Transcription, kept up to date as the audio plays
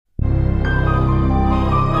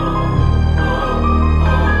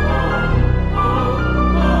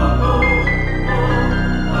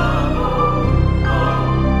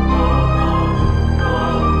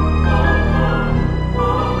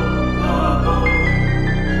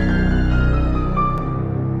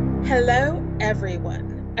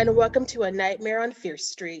and welcome to A Nightmare on Fierce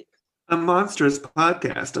Street. A monstrous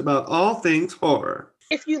podcast about all things horror.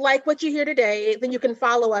 If you like what you hear today, then you can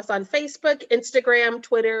follow us on Facebook, Instagram,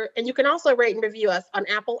 Twitter, and you can also rate and review us on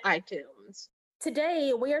Apple iTunes.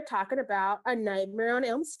 Today, we are talking about A Nightmare on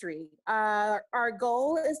Elm Street. Our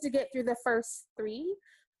goal is to get through the first 3,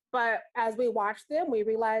 but as we watch them, we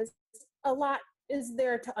realize a lot is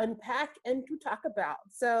there to unpack and to talk about.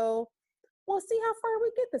 So we'll see how far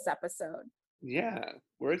we get this episode. Yeah,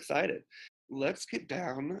 we're excited. Let's get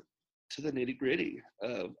down to the nitty gritty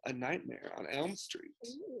of A Nightmare on Elm Street.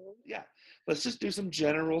 Ooh. Yeah, let's just do some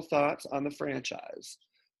general thoughts on the franchise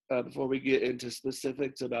before we get into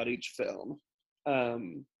specifics about each film.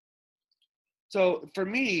 So for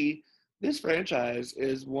me, this franchise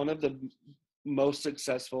is one of the most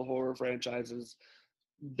successful horror franchises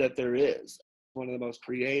that there is. One of the most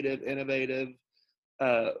creative, innovative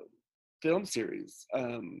film series.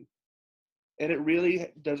 And it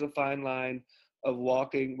really does a fine line of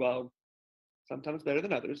walking, well, sometimes better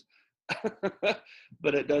than others,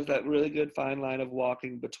 but it does that really good fine line of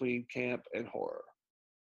walking between camp and horror.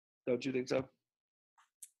 Don't you think so?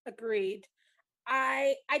 Agreed.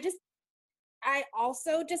 I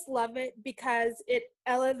also just love it because it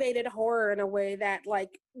elevated horror in a way that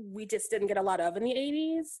like we just didn't get a lot of in the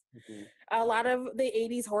 80s. Mm-hmm. A lot of the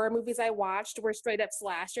 80s horror movies I watched were straight up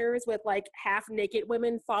slashers with like half naked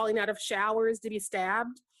women falling out of showers to be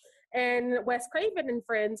stabbed. And Wes Craven and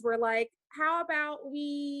friends were like, how about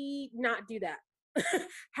we not do that?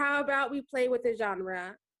 How about we play with the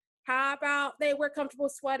genre? How about they wear comfortable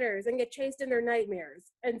sweaters and get chased in their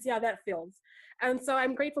nightmares and see how that feels? And so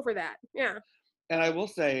I'm grateful for that. Yeah. And I will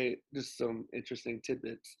say just some interesting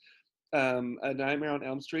tidbits. A Nightmare on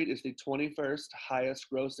Elm Street is the 21st highest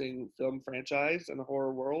grossing film franchise in the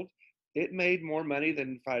horror world. It made more money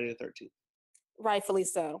than Friday the 13th. Rightfully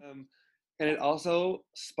so. And it also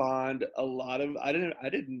spawned a lot of I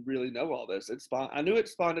didn't really know all this. I knew it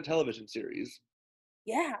spawned a television series.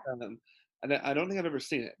 Yeah. And I don't think I've ever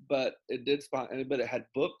seen it, but it did spawn. But it had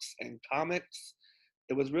books and comics.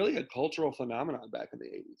 It was really a cultural phenomenon back in the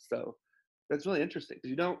 80s. So that's really interesting because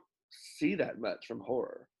you don't see that much from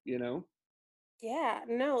horror, you know? Yeah,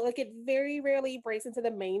 no, like it very rarely breaks into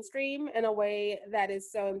the mainstream in a way that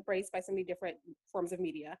is so embraced by so many different forms of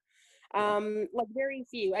media. Yeah. Like very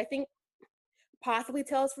few. I think possibly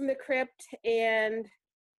Tales from the Crypt, and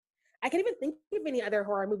I can't even think of any other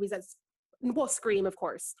horror movies that's well, Scream, of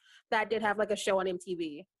course, that did have like a show on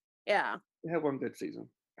MTV. Yeah. It had one good season.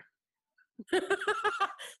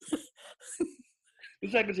 The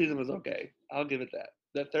second season was okay. I'll give it that.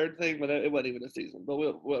 The third thing, but it wasn't even a season. But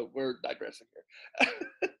we're digressing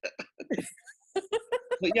here.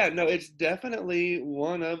 But yeah, no, it's definitely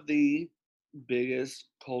one of the biggest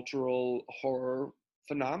cultural horror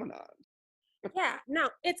phenomenon. Yeah, no,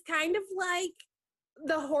 it's kind of like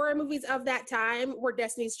the horror movies of that time were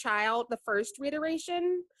Destiny's Child, the first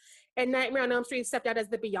reiteration, and Nightmare on Elm Street stepped out as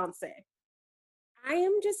the Beyonce. I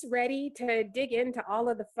am just ready to dig into all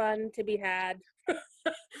of the fun to be had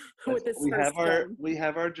with this first film. We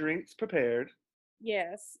have our drinks prepared.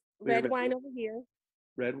 Yes, We're red ready. wine over here.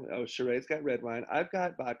 Sheree's got red wine. I've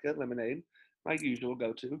got vodka, lemonade, my usual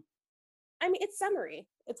go-to. I mean, it's summery.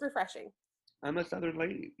 It's refreshing. I'm a Southern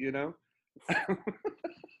lady, you know.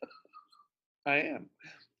 I am.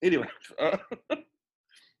 Anyway, so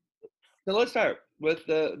let's start with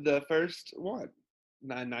the first one,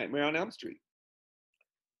 Nightmare on Elm Street.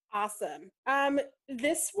 Awesome.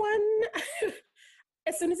 This one,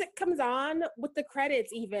 as soon as it comes on with the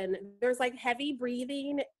credits, even there's like heavy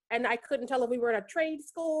breathing, and I couldn't tell if we were at a trade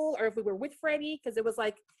school or if we were with Freddy because it was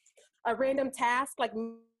like a random task, like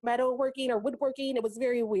metalworking or woodworking. It was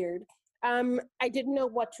very weird. I didn't know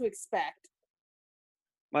what to expect.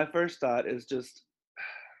 My first thought is just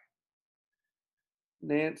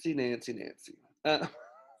Nancy. As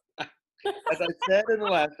I said in the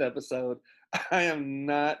last episode, I am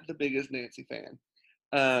not the biggest Nancy fan.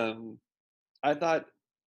 I thought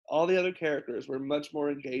all the other characters were much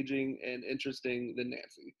more engaging and interesting than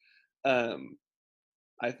Nancy.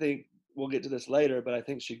 I think we'll get to this later, but I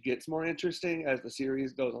think she gets more interesting as the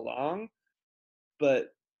series goes along.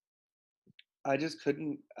 But I just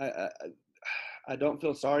couldn't. I don't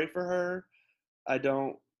feel sorry for her. I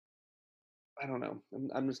don't know.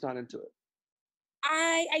 I'm just not into it.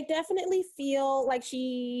 I definitely feel like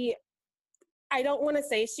I don't want to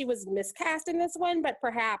say she was miscast in this one, but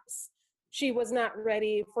perhaps she was not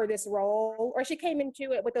ready for this role, or she came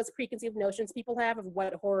into it with those preconceived notions people have of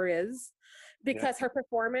what horror is, because her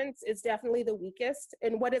performance is definitely the weakest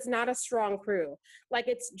in what is not a strong crew. Like,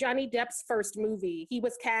 it's Johnny Depp's first movie. He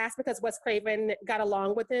was cast because Wes Craven got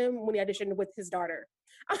along with him when he auditioned with his daughter.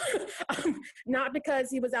 Not because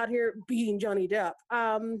he was out here beating Johnny Depp.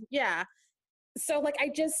 Yeah. So like I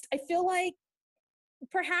feel like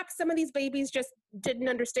perhaps some of these babies just didn't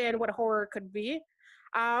understand what horror could be.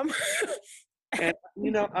 And,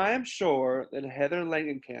 you know, I am sure that Heather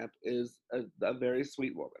Langenkamp is a very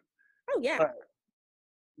sweet woman. Oh, yeah. But,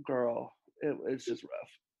 girl, it's just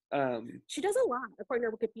rough. She does a lot, according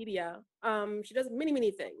to Wikipedia. She does many,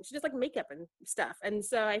 many things. She does like makeup and stuff. And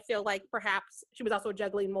so I feel like perhaps she was also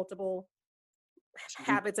juggling multiple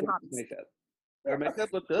habits and hobbies. Makeup. Her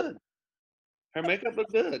makeup looked good. Her makeup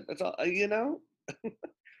looked good. That's all, you know?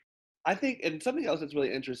 I think, and something else that's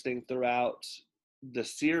really interesting throughout the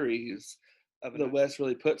series that Wes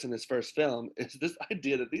really puts in his first film is this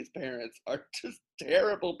idea that these parents are just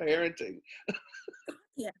terrible parenting.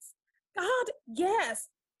 Yes. God, yes.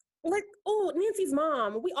 Like, oh, Nancy's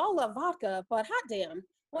mom, we all love vodka, but hot damn.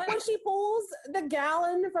 Like, when she pulls the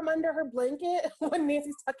gallon from under her blanket when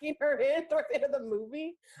Nancy's tucking her in towards the end of the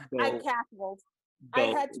movie, I cackled. I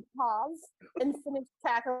had to pause and finish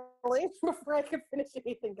cackling before I could finish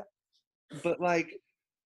anything else. But like,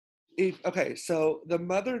 okay, so the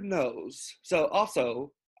mother knows. So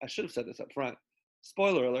also, I should have said this up front.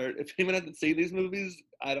 Spoiler alert, if anyone hasn't seen these movies,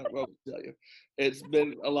 I don't know what to tell you. It's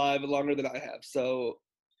been alive longer than I have, so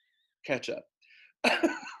catch up.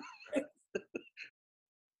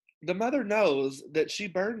 The mother knows that she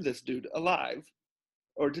burned this dude alive,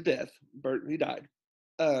 or to death. He died.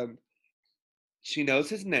 She knows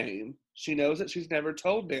his name. She knows that she's never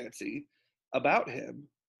told Nancy about him.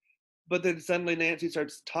 But then suddenly Nancy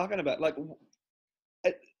starts talking about, like,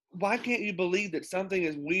 why can't you believe that something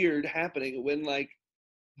is weird happening when, like,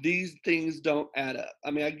 these things don't add up?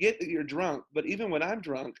 I mean, I get that you're drunk, but even when I'm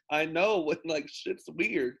drunk, I know when, like, shit's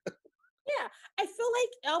weird. Yeah, I feel like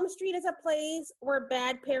Elm Street is a place where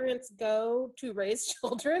bad parents go to raise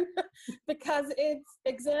children because it's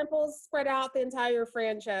examples spread out the entire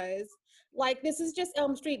franchise. Like, this is just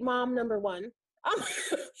Elm Street mom number one.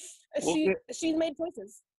 She's made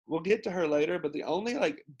choices. We'll get to her later, but the only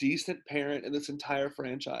like decent parent in this entire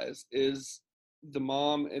franchise is the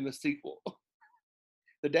mom in the sequel.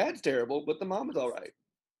 The dad's terrible, but the mom is all right.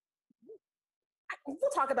 We'll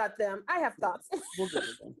talk about them. I have thoughts. We'll get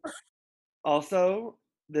to them. Also,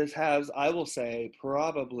 this has, I will say,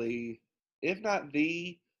 probably, if not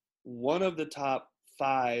the, one of the top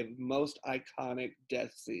 5 most iconic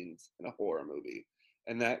death scenes in a horror movie,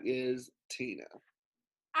 and that is Tina.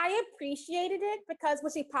 I appreciated it because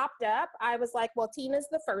when she popped up, I was like, well, Tina's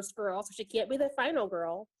the first girl, so she can't be the final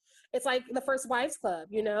girl. It's like the first wives club,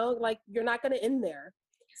 you know, like you're not going to end there.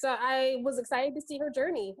 So I was excited to see her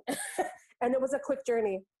journey. And it was a quick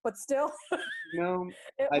journey, but still. No,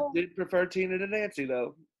 I did prefer Tina to Nancy,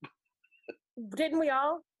 though. Didn't we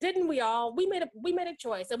all? Didn't we all? We made a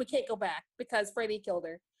choice, and we can't go back because Freddy killed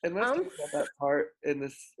her. And let's talk about that part in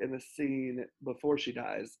the scene before she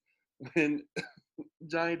dies, when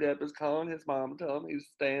Johnny Depp is calling his mom, telling him he's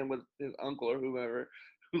staying with his uncle or whoever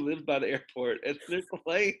who lives by the airport, and they're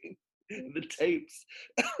playing the tapes.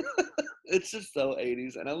 It's just so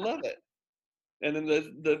 80s, and I love it. And then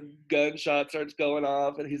the gunshot starts going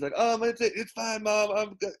off, and he's like, "Oh, it's fine, Mom.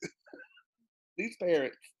 I'm good." These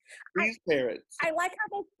parents. I like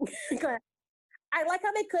how they. I like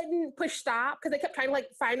how they couldn't push stop because they kept trying to like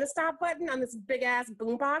find the stop button on this big ass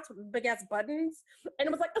boombox with big ass buttons, and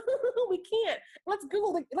it was like, we can't. Let's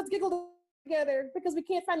giggle together because we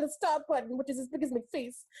can't find the stop button, which is as big as my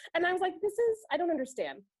face. And I was like, I don't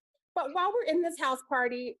understand. But while we're in this house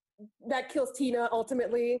party that kills Tina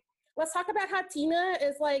ultimately, let's talk about how Tina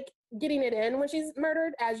is like getting it in when she's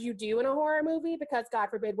murdered, as you do in a horror movie, because God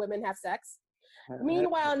forbid women have sex.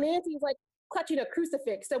 Meanwhile, Nancy's like clutching a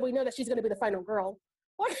crucifix, so we know that she's going to be the final girl.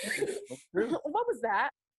 What was that?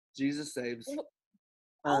 Jesus saves.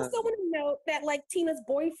 I also want to note that like Tina's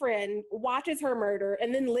boyfriend watches her murder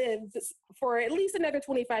and then lives for at least another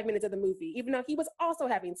 25 minutes of the movie, even though he was also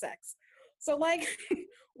having sex. So like,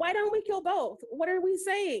 why don't we kill both? What are we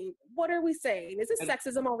saying? What are we saying? Is this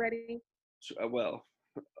sexism already? Well,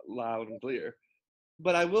 loud and clear.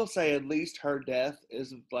 But I will say at least her death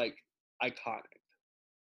is like iconic.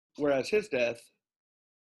 Whereas his death,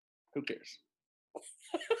 who cares?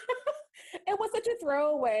 It was such a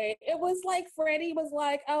throwaway. It was like Freddy was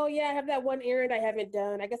like, "Oh yeah, I have that one errand I haven't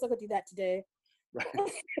done. I guess I'll go do that today." Right.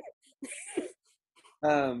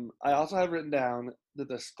 I also have written down that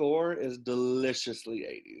the score is deliciously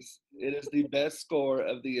 80s. It is the best score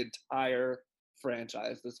of the entire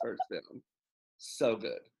franchise, this first film. So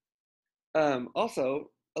good. Also,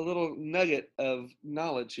 a little nugget of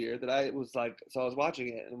knowledge here that I was like, so I was watching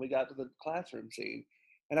it and we got to the classroom scene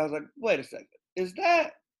and I was like, wait a second, is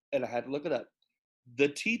that? And I had to look it up. The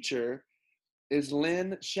teacher is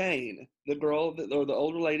Lynn Shane, the girl that, or the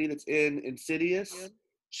older lady that's in Insidious.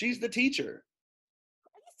 She's the teacher.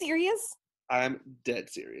 Are you serious? I'm dead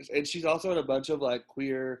serious. And she's also in a bunch of like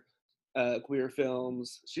queer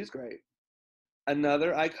films. She's great.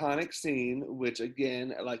 Another iconic scene, which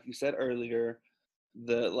again, like you said earlier,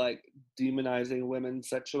 the like demonizing women's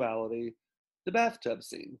sexuality, the bathtub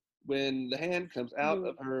scene when the hand comes out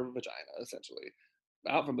of her vagina, essentially,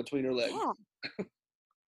 out from between her legs.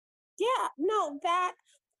 Yeah, no, that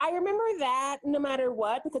I remember that no matter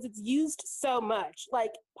what because it's used so much.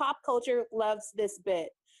 Like pop culture loves this bit.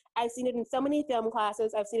 I've seen it in so many film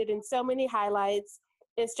classes. I've seen it in so many highlights.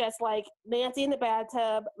 It's just like Nancy in the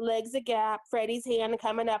bathtub, legs a gap, Freddy's hand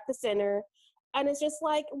coming up the center. And it's just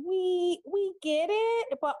like we get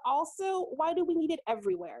it, but also why do we need it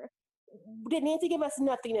everywhere? Did Nancy give us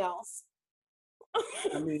nothing else?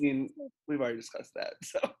 I mean, we've already discussed that.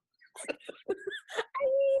 So I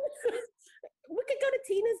mean, we could go to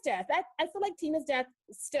Tina's death. I feel like Tina's death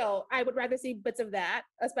still, I would rather see bits of that,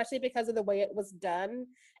 especially because of the way it was done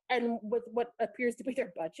and with what appears to be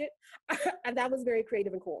their budget. And that was very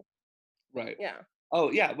creative and cool. Right. Yeah.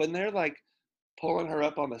 Oh yeah, when they're like pulling her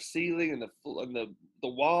up on the ceiling and the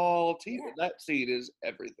wall, Tina, that scene is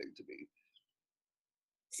everything to me.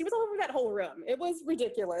 She was all over that whole room. It was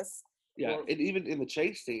ridiculous. Yeah, and even in the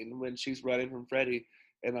chase scene when she's running from Freddy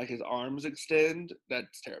and like his arms extend,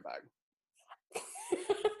 that's terrifying.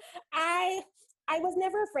 I was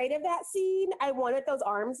never afraid of that scene. I wanted those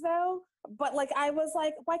arms though, but like I was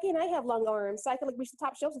like, why can't I have long arms so I could like reach the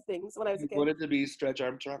top shelves of things when I was a kid? You wanted to be Stretch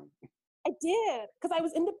Armstrong? I did because I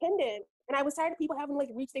was independent and I was tired of people having like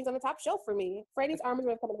reach things on the top shelf for me. Freddy's arms would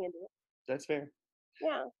have come in handy. That's fair.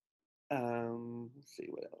 Yeah. Let's see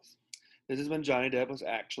what else. This is when Johnny Depp was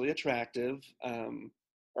actually attractive.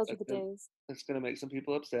 Those were the days. It's gonna make some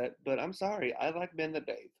people upset, but I'm sorry. I like men that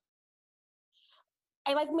bathe.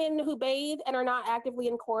 I like men who bathe and are not actively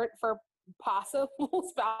in court for possible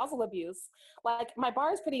spousal abuse. Like my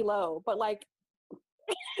bar is pretty low, but like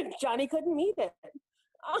Johnny couldn't meet it.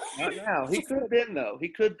 Not now. He could then though.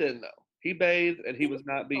 He bathed and he was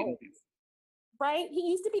not beating people. Right? He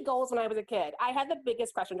used to be goals when I was a kid. I had the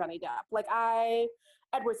biggest crush on Johnny Depp. Like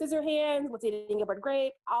Edward Scissorhands, What's Eating Gilbert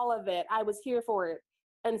Grape, all of it. I was here for it.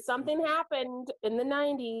 And something happened in the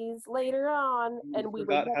 90s later on, and we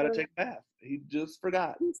forgot how to take a bath. He just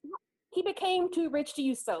forgot. He became too rich to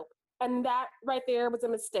use soap, and that right there was a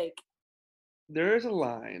mistake. There is a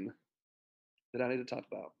line that I need to talk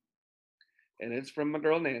about, and it's from my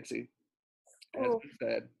girl Nancy. As we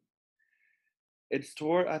said, I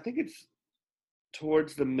think it's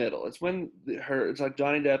towards the middle. It's when it's like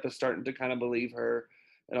Johnny Depp is starting to kind of believe her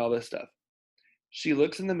and all this stuff. She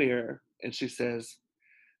looks in the mirror and she says,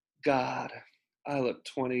 God, I look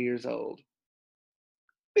 20 years old.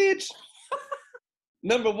 Bitch.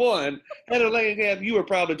 Number one, Heather Langenkamp, you were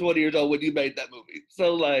probably 20 years old when you made that movie.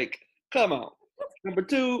 So, like, come on. Number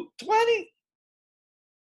two, 20?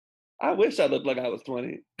 I wish I looked like I was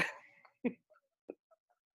 20.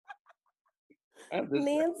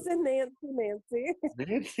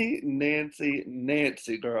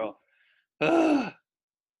 Nancy, girl.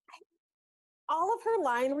 All of her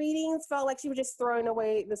line readings felt like she was just throwing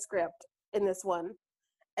away the script in this one.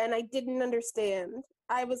 And I didn't understand.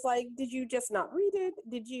 I was like, did you just not read it?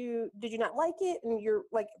 Did you not like it? And you're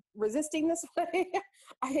like resisting this way?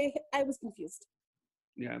 I was confused.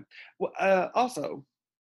 Yeah. Well, also,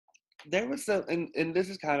 there was some, and this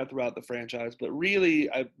is kind of throughout the franchise, but really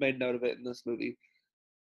I've made note of it in this movie.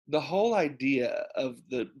 The whole idea of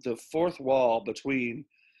the fourth wall between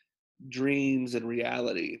dreams and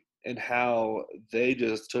reality and how they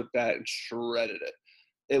just took that and shredded it.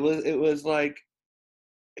 It was like,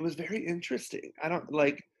 it was very interesting. I don't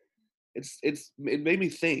like, it made me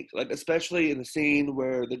think, like, especially in the scene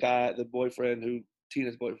where the boyfriend,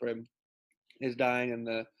 Tina's boyfriend is dying in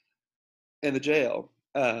the jail.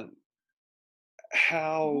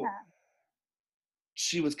 How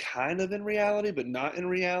she was kind of in reality, but not in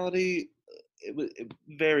reality. It was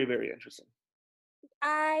very, very interesting.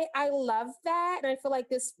 I love that, and I feel like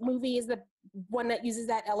this movie is the one that uses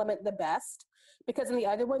that element the best, because in the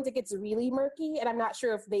other ones it gets really murky, and I'm not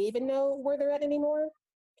sure if they even know where they're at anymore.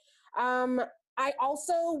 I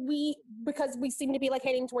also because we seem to be like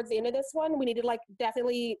heading towards the end of this one, we need to like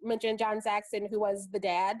definitely mention John Saxon, who was the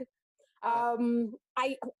dad. I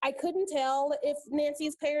I couldn't tell if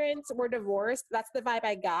Nancy's parents were divorced. That's the vibe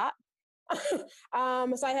I got.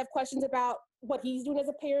 So I have questions about what he's doing as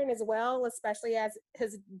a parent as well, especially as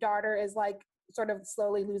his daughter is like sort of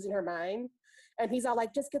slowly losing her mind. And he's all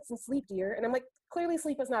like, just get some sleep, dear. And I'm like, clearly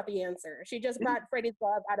sleep is not the answer. She just brought Freddy's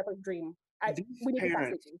love out of her dream. These We need to stop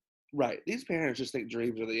parents, sleeping. right? These parents just think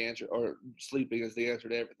dreams are the answer, or sleeping is the answer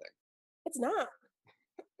to everything. It's not.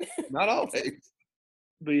 Not always.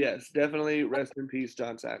 But yes, definitely rest in peace,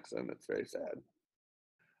 John Saxon. That's very sad.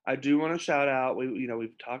 I do want to shout out.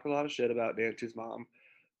 We've talked a lot of shit about Nancy's mom,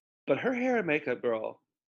 but her hair and makeup, girl,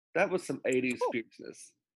 that was some '80s Oh,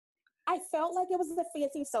 fierceness. I felt like it was a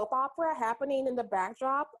fancy soap opera happening in the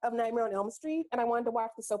backdrop of Nightmare on Elm Street, and I wanted to watch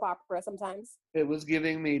the soap opera sometimes. It was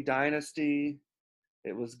giving me Dynasty.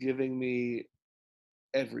 It was giving me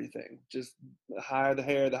everything. Just the higher the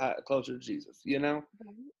hair, the closer to Jesus. You know?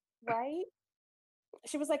 Right?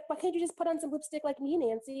 She was like, why can't you just put on some lipstick like me,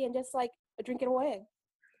 Nancy, and just like drink it away?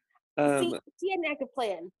 See, she had an active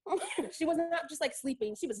plan. She was not just like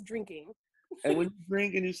sleeping, she was drinking. And when you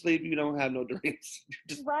drink and you sleep, you don't have no dreams.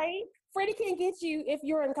 Just... Right? Freddy can't get you if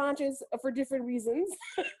you're unconscious for different reasons.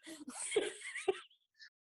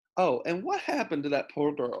 Oh, and what happened to that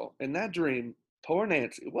poor girl in that dream? Poor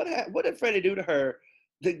Nancy. What did Freddie do to her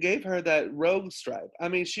that gave her that rogue stripe? I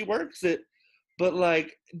mean, she works it, but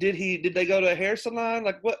like, did they go to a hair salon?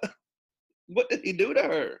 Like, what did he do to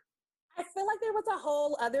her? I feel like there was a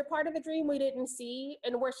whole other part of the dream we didn't see,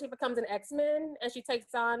 and where she becomes an X-Men and she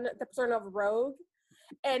takes on the persona of Rogue,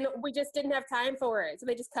 and we just didn't have time for it, so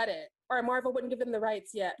they just cut it. Or Marvel wouldn't give them the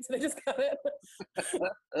rights yet, so they just cut it.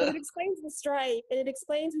 But it explains the stripe, and it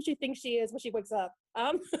explains who she thinks she is when she wakes up.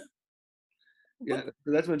 Yeah,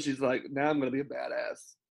 that's when she's like, now I'm gonna be a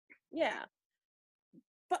badass. Yeah,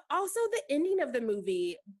 but also the ending of the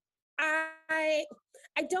movie, I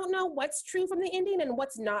I don't know what's true from the ending and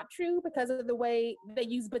what's not true because of the way they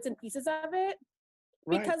use bits and pieces of it.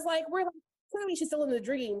 Right. Because like we're like, clearly she's still in the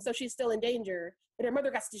dream, so she's still in danger, and her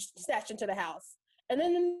mother got stashed into the house. And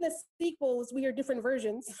then in the sequels, we hear different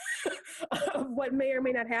versions of what may or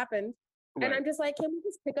may not happen. Right. And I'm just like, can we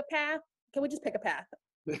just pick a path? Can we just pick a path?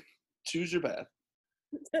 Choose your path.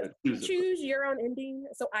 Choose your own ending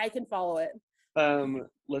so I can follow it.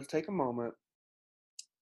 Let's take a moment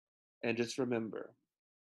and just remember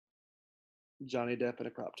Johnny Depp in a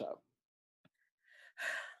crop top.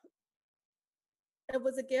 It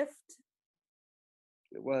was a gift.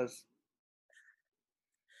 It was.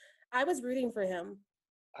 I was rooting for him.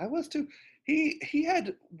 I was too. He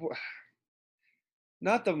had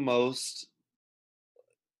not the most.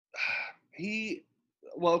 He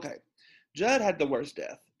well, okay. Judd had the worst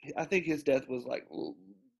death. I think his death was like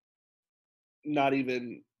not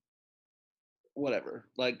even whatever.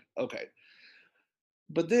 Like, okay.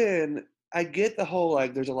 But then I get the whole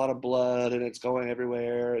like there's a lot of blood and it's going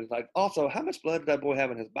everywhere. And like also, how much blood did that boy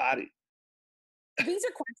have in his body? These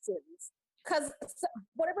are questions. Because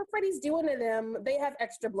whatever Freddy's doing to them, they have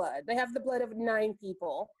extra blood. They have the blood of 9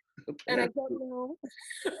 people. And I don't know.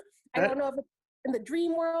 I don't know if it's in the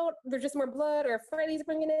dream world there's just more blood, or if Freddy's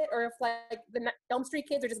bringing it, or if like the Elm Street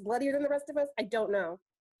kids are just bloodier than the rest of us. I don't know.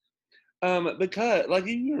 Because like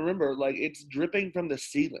you remember, like it's dripping from the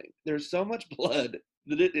ceiling. There's so much blood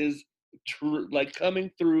that it is like coming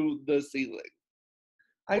through the ceiling.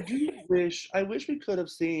 I wish we could have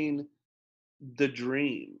seen the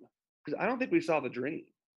dream, because I don't think we saw the dream.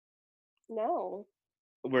 No.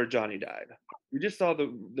 Where Johnny died. We just saw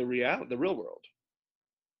the real world.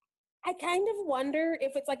 I kind of wonder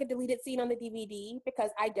if it's like a deleted scene on the DVD, because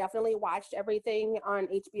I definitely watched everything on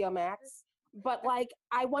HBO Max. But like,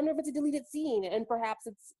 I wonder if it's a deleted scene and perhaps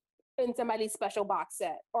it's in somebody's special box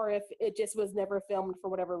set, or if it just was never filmed for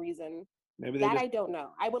whatever reason. Maybe that I don't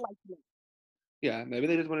know. I would like to know. Yeah, maybe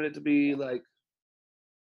they just wanted it to be like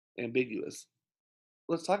ambiguous.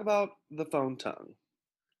 Let's talk about the phone tongue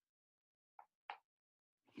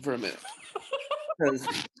for a minute. Because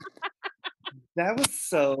that was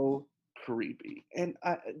so creepy. And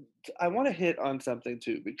I want to hit on something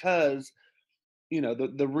too, because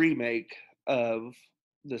the remake of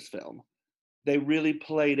this film, they really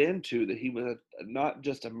played into that he was not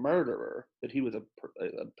just a murderer, that he was a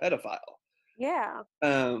pedophile. Yeah.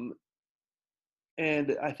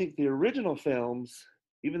 And I think the original films,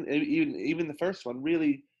 even the first one,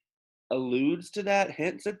 really alludes to that,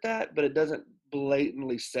 hints at that, but it doesn't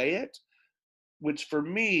blatantly say it. Which for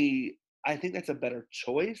me, I think that's a better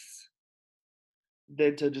choice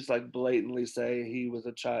than to just like blatantly say he was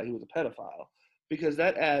a child, he was a pedophile, because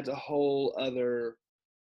that adds a whole other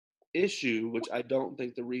issue, which I don't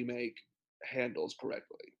think the remake handles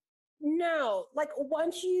correctly. No, like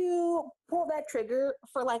once you pull that trigger,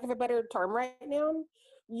 for lack of a better term right now,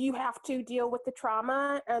 you have to deal with the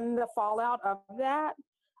trauma and the fallout of that.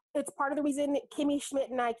 It's part of the reason Kimmy Schmidt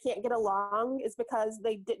and I can't get along is because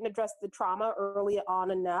they didn't address the trauma early on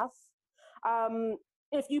enough. Um,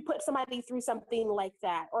 if you put somebody through something like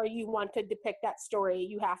that, or you want to depict that story,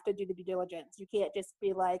 you have to do the due diligence. You can't just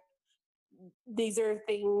be like, these are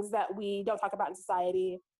things that we don't talk about in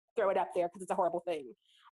society, throw it up there because it's a horrible thing.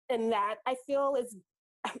 And that I feel is,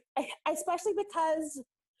 especially because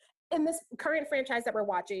in this current franchise that we're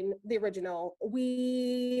watching, the original,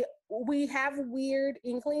 we have weird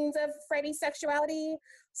inklings of Freddy's sexuality.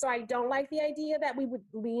 So I don't like the idea that we would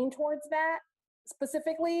lean towards that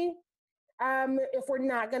specifically. If we're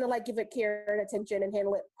not gonna like give it care and attention and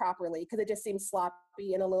handle it properly, because it just seems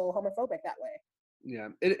sloppy and a little homophobic that way. Yeah,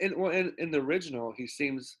 in the original, he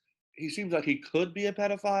seems like he could be a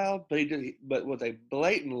pedophile, but he did. But what they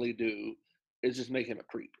blatantly do is just make him a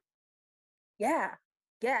creep, Yeah,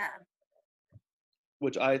 yeah,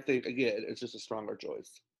 which I think again is just a stronger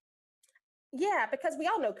choice. yeah, because we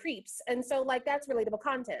all know creeps, and so like that's relatable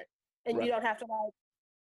content, and you Right. don't have to like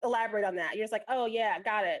elaborate on that. You're just like, oh yeah,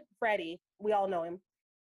 got it, Freddy. We all know him.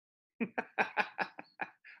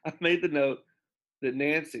 I made the note that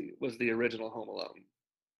Nancy was the original Home Alone,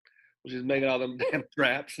 which is making all them damn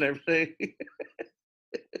traps and everything.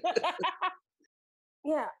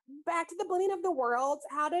 Yeah, back to the blending of the worlds.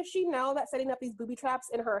 How does she know that setting up these booby traps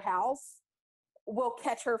in her house will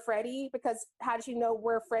catch her Freddy? Because how does she know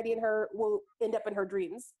where Freddy and her will end up in her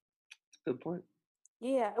dreams? Good point.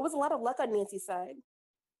 Yeah, it was a lot of luck on Nancy's side.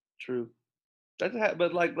 True.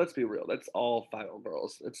 But like, let's be real. That's all Final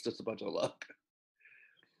Girls. It's just a bunch of luck.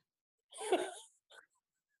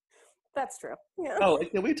 That's true. Yeah. Oh, and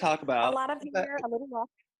can we talk A about lot of hair, a little luck.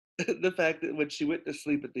 the fact that when she went to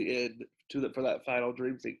sleep at the end for that final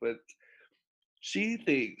dream sequence, she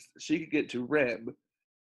thinks she could get to Rem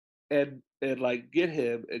and like get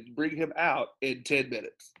him and bring him out in 10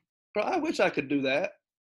 minutes. Bro, I wish I could do that.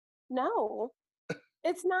 No,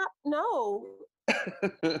 it's not. No.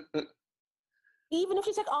 Even if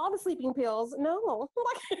she took all the sleeping pills, no.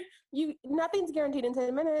 Like nothing's guaranteed in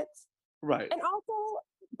 10 minutes. Right. And also,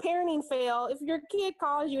 parenting fail. If your kid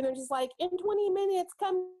calls you and they're just like, in 20 minutes,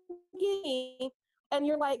 come get me. And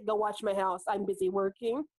you're like, go watch my house. I'm busy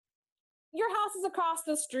working. Your house is across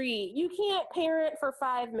the street. You can't parent for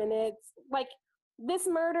 5 minutes. Like, this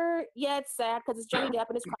murder, yeah, it's sad because it's Johnny Depp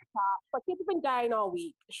and his crop top, but kids have been dying all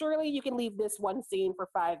week. Surely you can leave this one scene for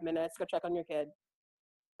 5 minutes. Go check on your kid.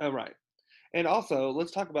 Oh, right. And also,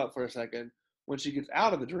 let's talk about for a second when she gets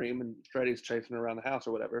out of the dream and Freddy's chasing her around the house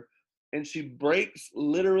or whatever, and she breaks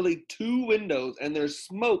literally 2 windows and there's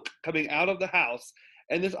smoke coming out of the house.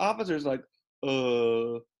 And this officer's like,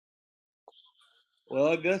 well,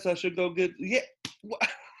 I guess I should go get, yeah.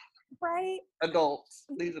 Right? Adults,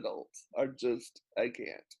 these adults are just, I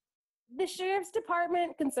can't. The sheriff's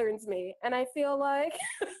department concerns me. And I feel like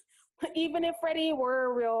even if Freddy were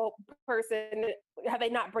a real person, had they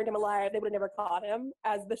not burned him alive, they would have never caught him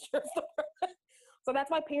as the sheriff's department. So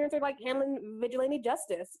that's why parents are like handling vigilante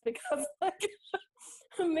justice because like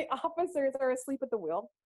the officers are asleep at the wheel.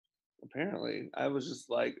 Apparently, I was just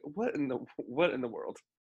like, what in the world?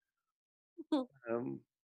 Um,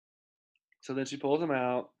 so then she pulls him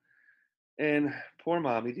out, and poor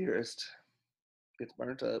mommy dearest gets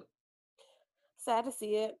burnt up. Sad to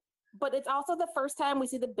see it. But it's also the first time we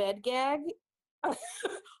see the bed gag,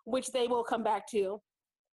 which they will come back to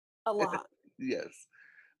a lot. Yes.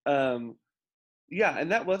 Um, yeah,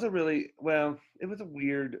 and that was a really well, it was a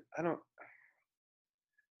weird, I don't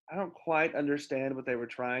quite understand what they were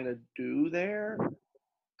trying to do there.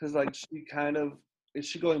 Because like she kind of is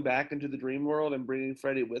she going back into the dream world and bringing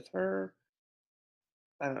Freddy with her?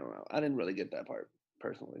 I don't know. I didn't really get that part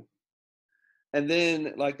personally. And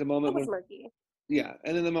then like the It moment was when murky. yeah,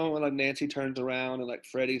 and then the moment when like Nancy turns around and like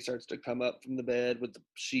Freddy starts to come up from the bed with the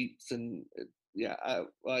sheets and yeah, I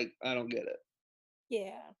don't get it.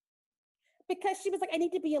 Yeah. Because she was like, I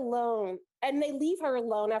need to be alone. And they leave her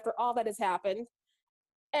alone after all that has happened.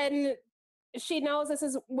 And she knows this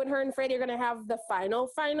is when her and Freddy are going to have the final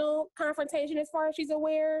confrontation as far as she's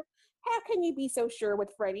aware. How can you be so sure with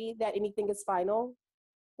Freddy that anything is final?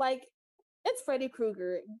 Like, it's Freddy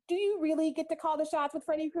Krueger. Do you really get to call the shots with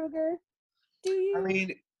Freddy Krueger? Do I you?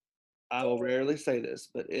 mean, I will rarely say this,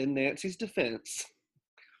 but in Nancy's defense,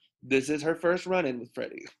 this is her first run-in with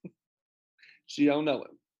Freddy. She don't know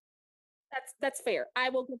him. That's fair. I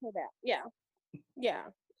will give her that. Yeah. Yeah.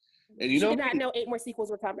 And you She know did not me, know 8 more sequels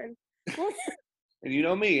were coming. and you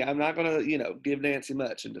know me, I'm not gonna, give Nancy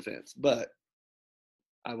much in defense, but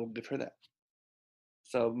I will give her that.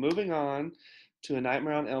 So moving on to A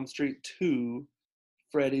Nightmare on Elm Street 2,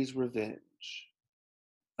 Freddy's Revenge.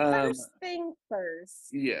 First thing first.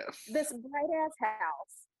 Yes. This bright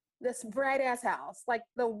ass house, like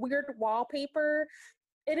the weird wallpaper,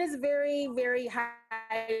 it is very, very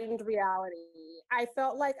heightened reality. I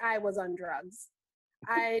felt like I was on drugs.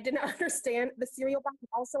 I did not understand the cereal box was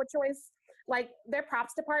also a choice. Like their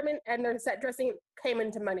props department and their set dressing came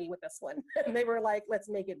into money with this one. And they were like, let's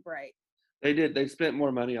make it bright. They did. They spent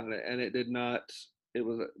more money on it, and it did not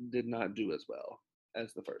do as well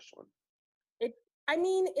as the first one.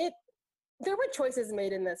 There were choices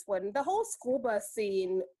made in this one. The whole school bus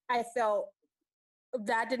scene, I felt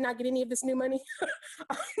that did not get any of this new money.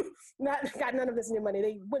 Got none of this new money.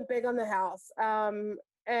 They went big on the house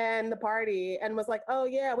and the party and was like, oh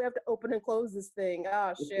yeah, we have to open and close this thing.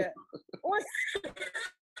 Oh shit.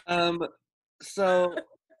 So,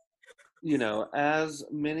 as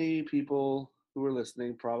many people who are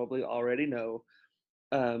listening probably already know,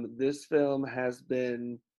 this film has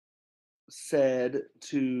been said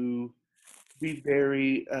to be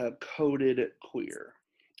very coded queer.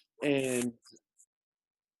 And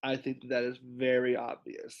I think that is very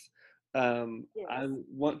obvious. Yes. I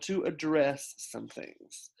want to address some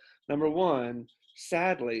things. Number one,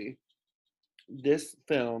 sadly, this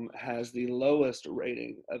film has the lowest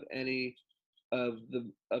rating of any of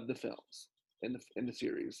the films in the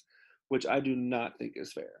series, which I do not think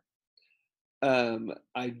is fair.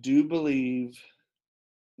 I do believe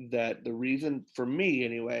that the reason, for me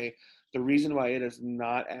anyway, the reason why it is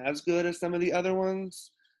not as good as some of the other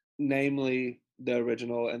ones, namely the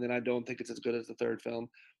original, and then I don't think it's as good as the third film,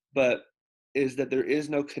 but is that there is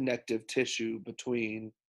no connective tissue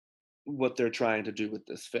between what they're trying to do with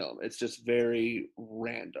this film. It's just very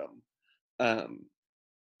random. Um,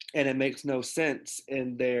 and it makes no sense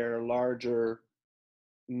in their larger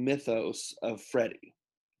mythos of Freddy.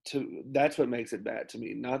 That's what makes it bad to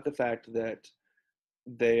me, not the fact that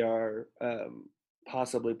they are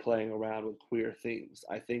possibly playing around with queer themes.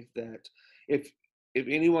 I think that if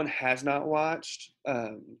anyone has not watched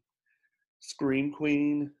Scream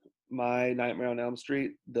Queen, My Nightmare on Elm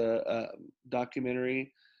Street, the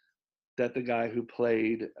documentary that the guy who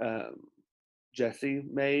played Jesse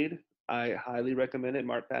made, I highly recommend it.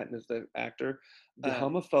 Mark Patton is the actor. The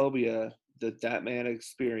homophobia that man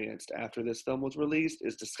experienced after this film was released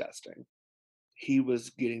is disgusting. He was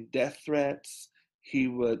getting death threats.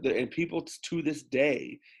 And people to this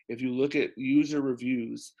day, if you look at user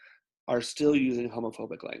reviews, are still using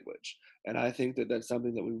homophobic language. And I think that that's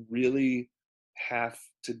something that we really have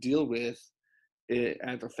to deal with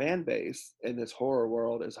as a fan base in this horror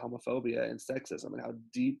world, is homophobia and sexism, and how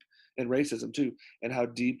deep, and racism too, and how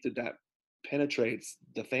deep that penetrates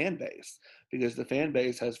the fan base. Because the fan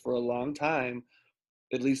base has for a long time,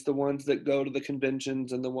 at least the ones that go to the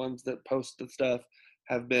conventions and the ones that post the stuff,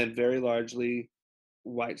 have been very largely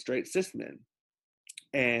white straight cis men.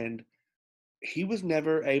 And he was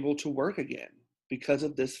never able to work again because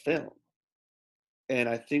of this film. And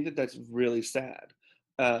I think that that's really sad.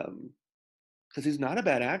 Because he's not a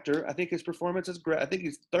bad actor. I think his performance is great. I think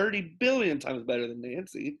he's 30 billion times better than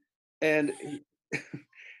Nancy. And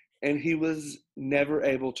and he was never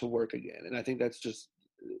able to work again. And I think it's just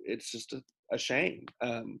a shame.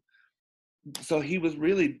 So he was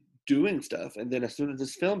really doing stuff, and then as soon as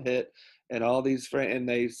this film hit, and all these friends, and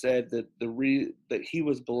they said that that he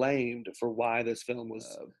was blamed for why this film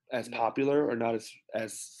was as popular or not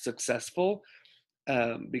as successful,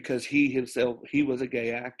 because he himself, he was a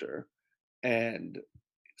gay actor, and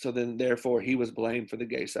so then therefore he was blamed for the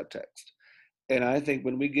gay subtext. And I think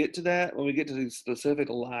when we get to these specific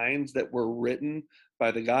lines that were written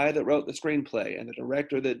by the guy that wrote the screenplay and the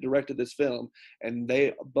director that directed this film, and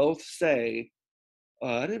they both say,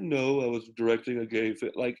 I didn't know I was directing a gay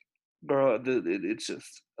film. Like, girl, it's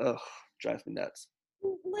just, drives me nuts.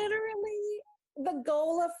 Literally, the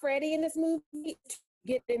goal of Freddy in this movie is to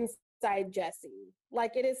get inside Jesse.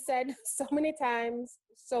 Like it is said so many times,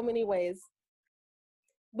 so many ways.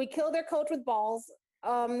 We kill their coach with balls.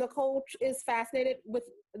 The coach is fascinated with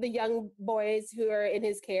the young boys who are in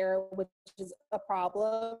his care, which is a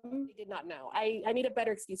problem. He did not know. I need a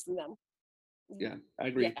better excuse from them. Yeah, I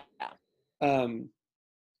agree. Yeah.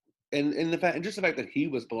 And just the fact that he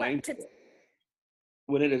was blamed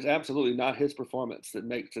when it is absolutely not his performance that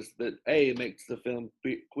makes that A, makes the film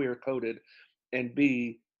queer coded, and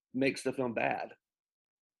B, makes the film bad.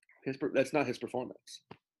 That's not his performance.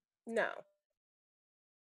 No.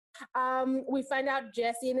 We find out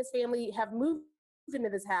Jesse and his family have moved into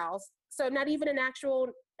this house, so not even an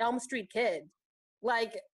actual Elm Street kid,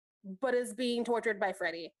 but is being tortured by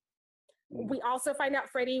Freddy. We also find out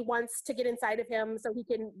Freddy wants to get inside of him so he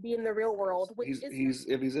can be in the real world, which he's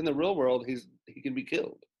if he's in the real world, he can be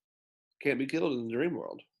killed. Can't be killed in the dream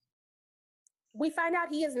world. We find out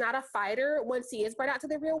he is not a fighter once he is brought out to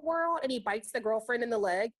the real world and he bites the girlfriend in the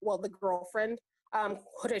leg. Well, the girlfriend,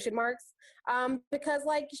 quotation marks, because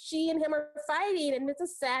like she and him are fighting and it's a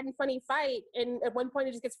sad and funny fight. And at one point,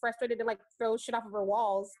 he just gets frustrated and like throws shit off of her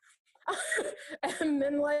walls. And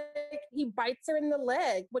then like he bites her in the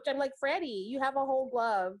leg, which I'm like, Freddy, you have a whole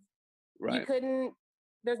glove. Right. You couldn't.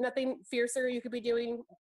 There's nothing fiercer you could be doing.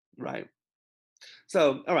 Right.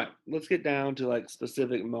 So, all right, let's get down to like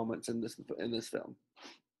specific moments in this film.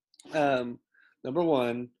 Number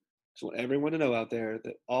one, just want everyone to know out there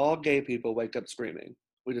that all gay people wake up screaming.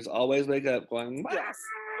 We just always wake up going, "Wah!" Yes.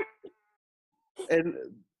 And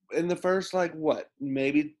in the first like what,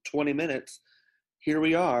 maybe 20 minutes, here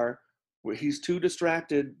we are, where he's too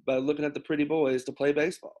distracted by looking at the pretty boys to play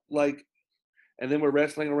baseball. Like, and then we're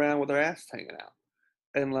wrestling around with our asses hanging out,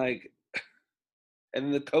 and like.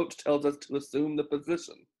 And the coach tells us to assume the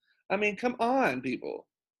position. I mean, come on, people.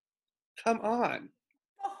 Come on.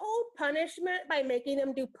 The whole punishment by making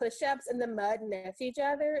them do push-ups in the mud next to each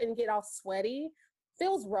other and get all sweaty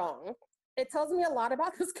feels wrong. It tells me a lot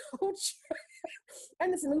about this coach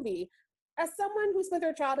and this movie. As someone who spent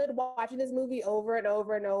their childhood watching this movie over and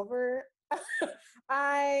over and over,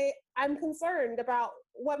 I'm concerned about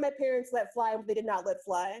what my parents let fly and what they did not let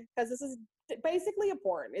fly. Because this is basically a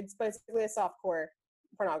porn. It's basically a softcore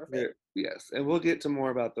pornography. Yes, and we'll get to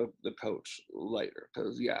more about the coach later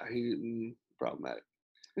because yeah, he's problematic.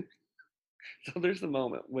 So there's the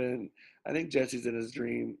moment when I think Jesse's in his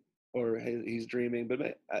dream or he's dreaming,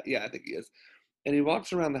 but yeah, I think he is. And he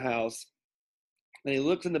walks around the house and he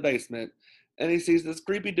looks in the basement and he sees this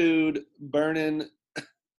creepy dude burning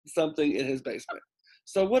something in his basement.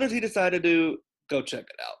 So what does he decide to do? Go check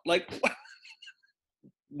it out. Like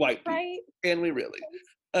white people. Right? Can we really?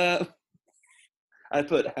 I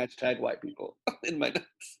put hashtag white people in my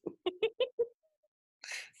notes.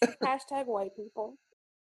 Hashtag white people.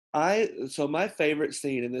 So my favorite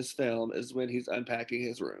scene in this film is when he's unpacking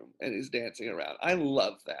his room and he's dancing around. I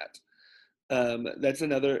love that. That's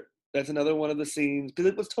another one of the scenes because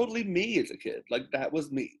it was totally me as a kid. Like that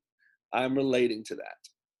was me. I'm relating to that,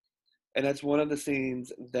 and that's one of the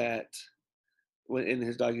scenes that when in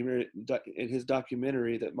his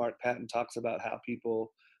documentary that Mark Patton talks about how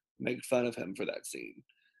people make fun of him for that scene.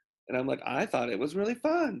 And I'm like, I thought it was really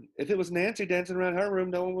fun. If it was Nancy dancing around her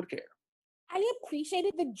room, no one would care. I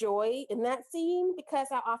appreciated the joy in that scene because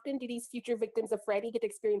how often do these future victims of Freddy get to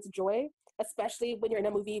experience joy, especially when you're in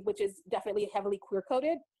a movie which is definitely heavily queer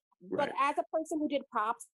coded. Right. But as a person who did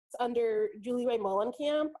props under Julie Ray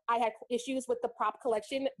Mullenkamp, I had issues with the prop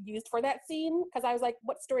collection used for that scene because I was like,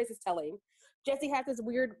 what story is this telling? Jesse has this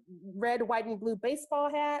weird red, white, and blue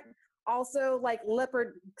baseball hat. Also, like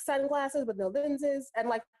leopard sunglasses with no lenses and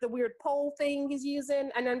like the weird pole thing he's using.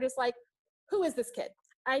 And I'm just like, who is this kid?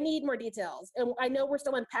 I need more details. And I know we're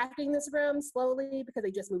still unpacking this room slowly because they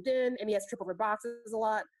just moved in and he has to trip over boxes a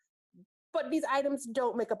lot. But these items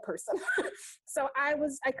don't make a person. So I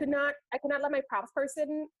could not let my props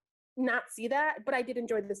person not see that, but I did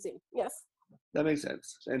enjoy the scene. Yes. That makes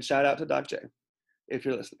sense. And shout out to Doc J, if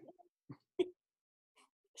you're listening.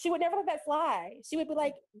 She would never let that fly. She would be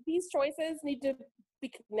like, these choices need to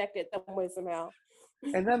be connected some way, somehow.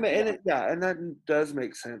 And that does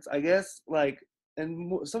make sense. I guess, like,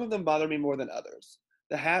 and some of them bother me more than others.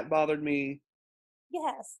 The hat bothered me.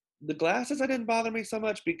 Yes. The glasses, didn't bother me so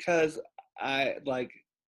much because I, like,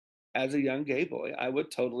 as a young gay boy, I would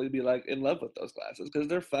totally be, like, in love with those glasses because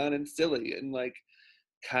they're fun and silly and, like,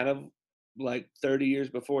 kind of, like, 30 years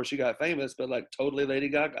before she got famous, but, like, totally Lady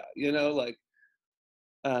Gaga, you know? Like,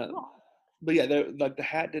 but yeah, like the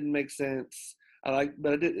hat didn't make sense. But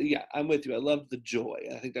I did. Yeah, I'm with you. I loved the joy.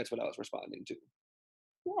 I think that's what I was responding to.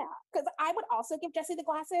 Yeah, because I would also give Jesse the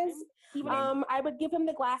glasses. I would give him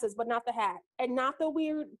the glasses, but not the hat, and not the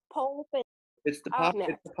weird pole thing. It's the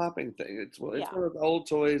popping thing. It's one of those old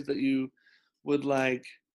toys that you would like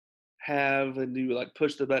have, and you like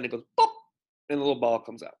push the button, it goes pop, and a little ball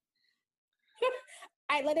comes out.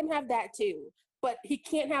 I let him have that too. But he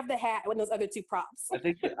can't have the hat when those other two props. I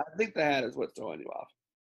think the hat is what's throwing you off.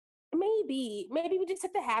 Maybe we just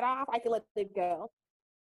took the hat off. I could let it go.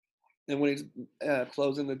 And when he's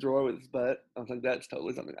closing the drawer with his butt, I was like, that's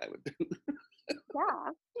totally something I would do.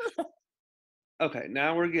 Yeah. Okay,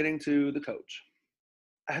 now we're getting to the coach.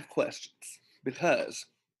 I have questions because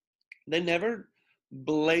they never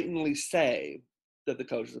blatantly say that the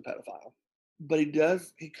coach is a pedophile, but he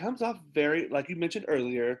comes off very, like you mentioned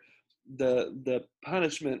earlier, the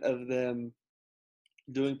punishment of them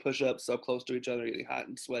doing push-ups so close to each other, getting hot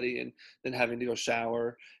and sweaty, and then having to go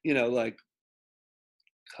shower, you know, like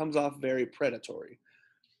comes off very predatory.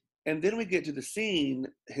 And then we get to the scene,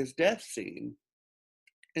 his death scene.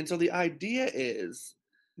 And so the idea is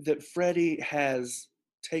that Freddy has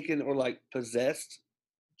taken or like possessed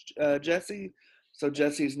Jesse. So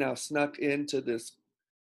Jesse's now snuck into this,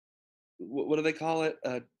 what do they call it?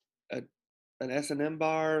 A an S&M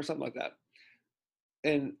bar or something like that.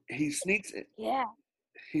 And Yeah.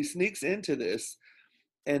 he sneaks into this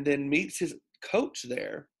and then meets his coach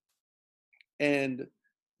there, and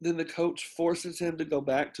then the coach forces him to go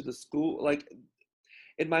back to the school. Like,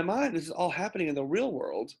 in my mind, this is all happening in the real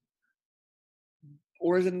world,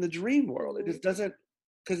 or is it in the dream world? It just doesn't,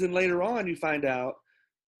 because then later on you find out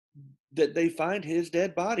that they find his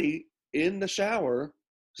dead body in the shower,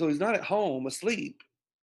 so he's not at home asleep.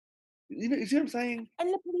 You see what I'm saying? And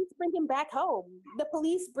the police bring him back home. The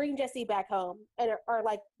police bring Jesse back home and are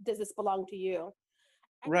like, does this belong to you?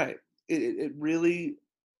 Right. It really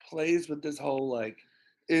plays with this whole like,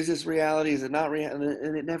 is this reality? Is it not reality?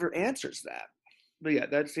 And it never answers that. But yeah,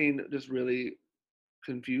 that scene just really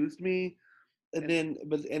confused me. And then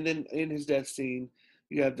in his death scene,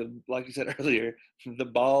 you have the, like you said earlier, the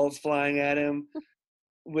balls flying at him,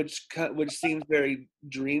 which seems very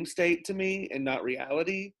dream state to me and not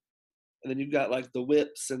reality. And then you've got like the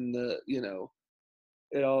whips and the, you know,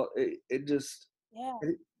 it just, Yeah.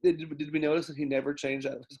 did we notice that he never changed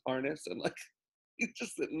out of his harness, and like he's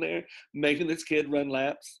just sitting there making this kid run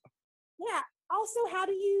laps? Yeah. Also, how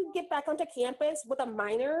do you get back onto campus with a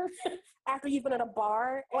minor after you've been at a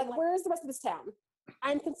bar? Like, where's the rest of this town?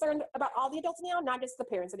 I'm concerned about all the adults now, not just the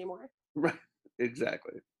parents anymore. Right,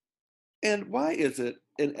 exactly. And why is it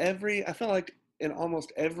I feel like in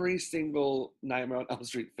almost every single Nightmare on Elm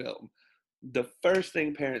Street film, the first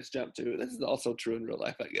thing parents jump to, this is also true in real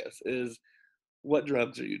life, I guess, is what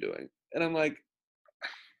drugs are you doing? And I'm like,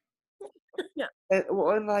 Yeah.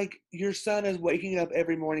 and like your son is waking up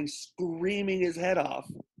every morning screaming his head off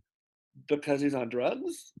because he's on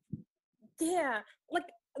drugs? Yeah. Like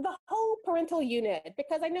the whole parental unit,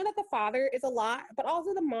 because I know that the father is a lot, but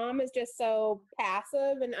also the mom is just so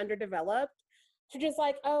passive and underdeveloped. She's just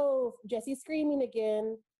like, oh, Jesse's screaming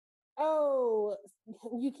again. Oh,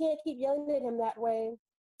 you can't keep yelling at him that way.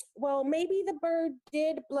 Well, maybe the bird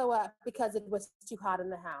did blow up because it was too hot in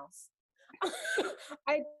the house.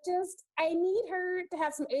 I need her to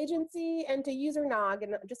have some agency and to use her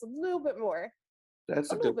noggin just a little bit more.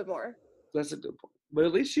 That's A a little good bit more. that's a good point. But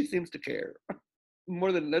at least she seems to care.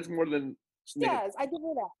 More than She negative. does. I give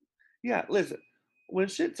her that. Yeah, listen. When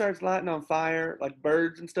shit starts lighting on fire, like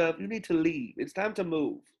birds and stuff, you need to leave. It's time to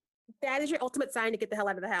move. That is your ultimate sign to get the hell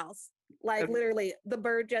out of the house. I Like mean, literally, the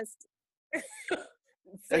bird just that's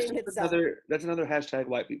saving just itself. that's another hashtag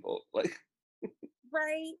white people. Like,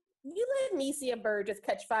 Right? You let me see a bird just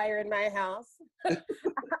catch fire in my house. I'm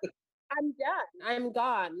done. I'm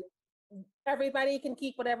gone. Everybody can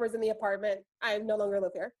keep whatever's in the apartment. I no longer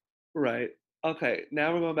live here. right. Okay,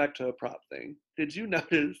 now we're going back to a prop thing. Did you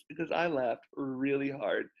notice, because I laughed really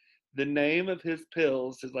hard, the name of his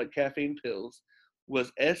pills, his like caffeine pills,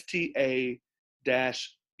 was STA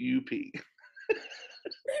dash UP.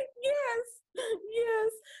 Yes,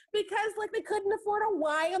 yes, because like they couldn't afford a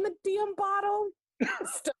Y on the damn bottle.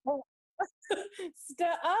 Stop,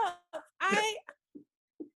 stop.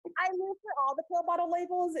 I live for all the pill bottle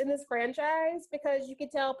labels in this franchise because you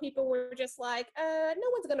could tell people were just like, no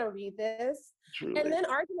one's gonna read this. And Truly. then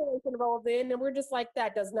our generation rolls in and we're just like,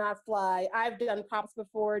 that does not fly. I've done props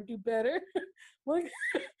before, do better.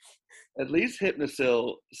 At least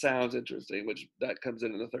Hypnosil sounds interesting, which that comes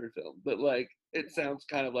in the third film. But like, it sounds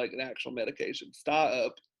kind of like an actual medication.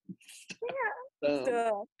 Stop. Yeah.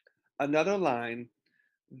 Another line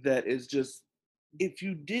that is just, if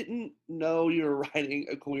you didn't know you're writing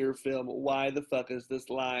a queer film, why the fuck is this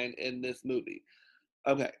line in this movie?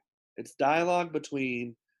 Okay, it's dialogue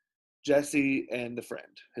between Jesse and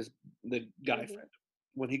the guy friend,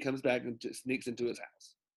 when he comes back and sneaks into his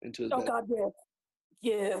house, into his Oh bed. God,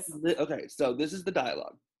 yes. Okay, so this is the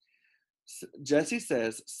dialogue. Jesse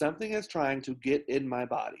says, something is trying to get in my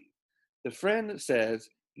body. The friend says,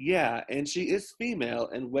 yeah, and she is female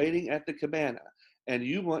and waiting at the cabana, and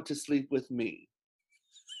you want to sleep with me.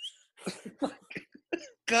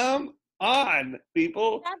 Come on,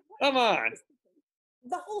 people. Come on.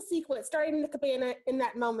 The whole sequence, starting in the cabana in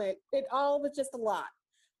that moment, it all was just a lot.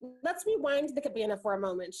 Let's rewind to the cabana for a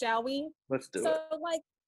moment, shall we? Let's do it. So, like,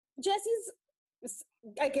 Jesse's,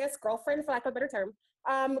 I guess, girlfriend, for lack of a better term,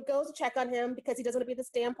 goes to check on him because he doesn't want to be at this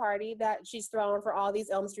damn party that she's throwing for all these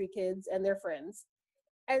Elm Street kids and their friends.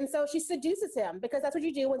 And so she seduces him because that's what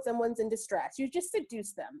you do when someone's in distress. You just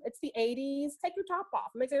seduce them. It's the 80s. Take your top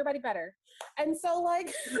off. It makes everybody better. And so,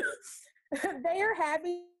 like, they are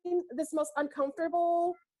having this most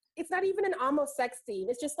uncomfortable, it's not even an almost sex scene.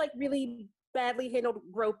 It's just like really badly handled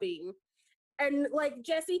groping. And like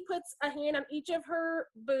Jessie puts a hand on each of her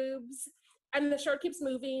boobs and the shirt keeps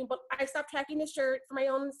moving, but I stopped tracking the shirt for my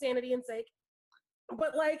own sanity and sake.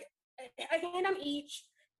 But like a hand on each.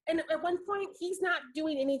 And at one point, he's not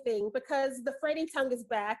doing anything because the Freddy tongue is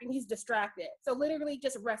back and he's distracted. So literally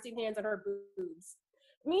just resting hands on her boobs.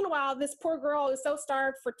 Meanwhile, this poor girl is so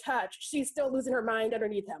starved for touch, she's still losing her mind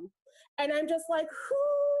underneath him. And I'm just like,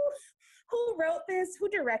 who wrote this? Who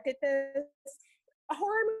directed this?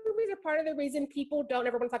 Horror movies are part of the reason people don't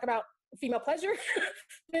ever want to talk about female pleasure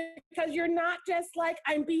because you're not just like,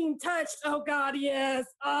 I'm being touched. Oh God, yes.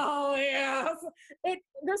 Oh yes.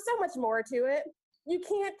 There's so much more to it. You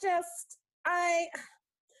can't just,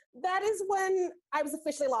 that is when I was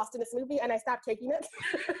officially lost in this movie and I stopped taking it.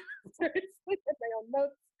 Seriously, in my own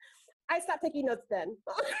notes. I stopped taking notes then.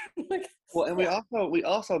 Well, and we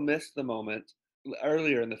also missed the moment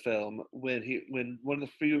earlier in the film when one of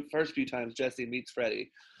the first few times Jessie meets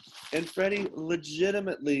Freddy, and Freddy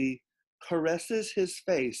legitimately caresses his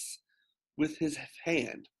face with his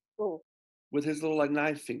hand, with his little like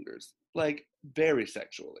knife fingers, like very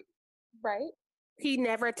sexually. Right. He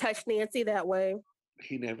never touched Nancy that way.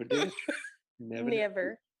 He never did.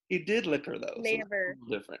 Never. He did lick her though. Never.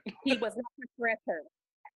 So different. He was not to caress her.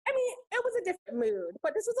 I mean, it was a different mood,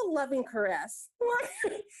 but this was a loving caress.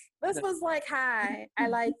 This was like, hi, I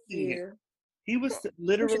like you. He was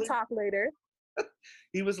literally. We should talk later.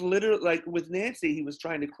 He was literally like with Nancy. He was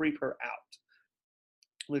trying to creep her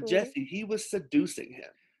out. With Jessie, he was seducing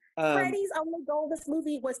him. Freddy's only goal in this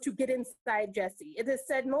movie was to get inside Jessie. It is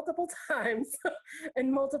said multiple times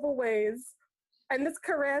in multiple ways. And this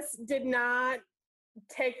caress did not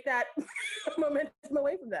take that momentum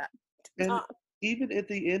away from that. And even at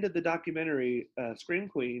the end of the documentary, Scream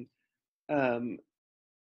Queen,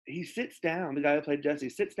 he sits down, the guy who played Jessie,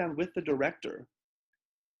 sits down with the director.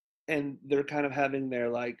 And they're kind of having their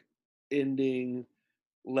like ending,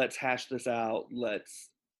 let's hash this out, let's,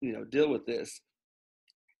 deal with this.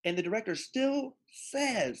 And the director still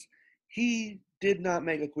says he did not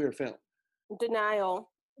make a queer film. Denial.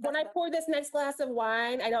 When I pour this next glass of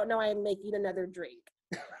wine, I don't know I'm making another drink.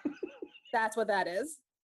 That's what that is.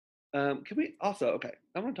 Can we also, okay,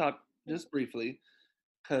 I want to talk just briefly,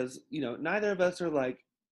 because, neither of us are like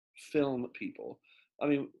film people. I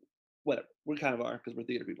mean, whatever, we kind of are because we're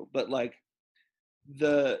theater people, but like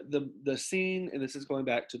the scene, and this is going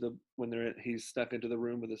back to when he's stuck into the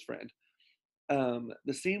room with his friend.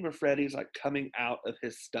 The scene where Freddy's like coming out of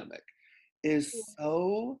his stomach is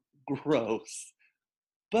so gross,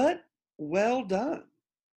 but well done.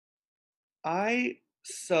 I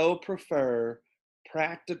so prefer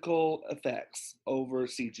practical effects over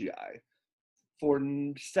CGI for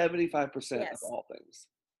 75% of all things.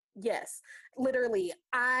 Yes, literally.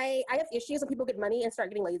 I have issues when people get money and start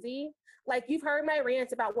getting lazy. Like, you've heard my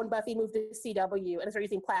rants about when Buffy moved to CW and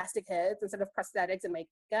started using plastic heads instead of prosthetics and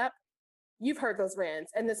makeup. You've heard those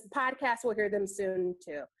rants, and this podcast will hear them soon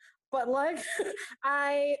too. But like,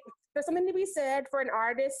 there's something to be said for an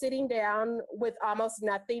artist sitting down with almost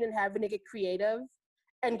nothing and having to get creative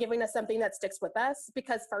and giving us something that sticks with us.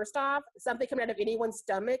 Because first off, something coming out of anyone's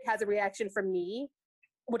stomach has a reaction from me,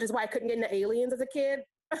 which is why I couldn't get into Aliens as a kid.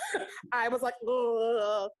 I was like,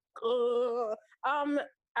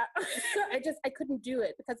 I couldn't do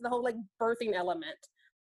it because of the whole like birthing element.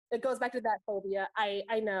 It goes back to that phobia.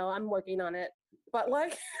 I know, I'm working on it. But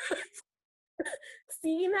like,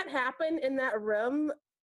 seeing that happen in that room,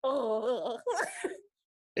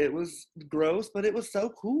 it was gross, but it was so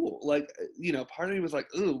cool. Like, part of me was like,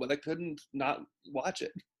 ooh, but I couldn't not watch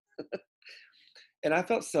it. And I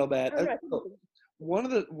felt so bad. One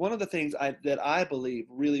of the things that I believe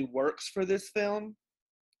really works for this film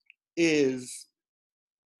is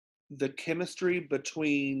the chemistry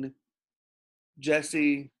between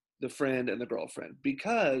Jessie, the friend, and the girlfriend,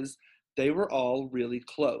 because they were all really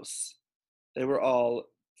close. They were all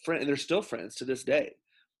friends, and they're still friends to this day.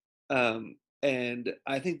 And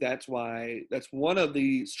I think that's one of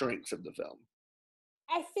the strengths of the film.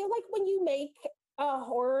 I feel like when you make a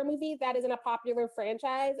horror movie that isn't a popular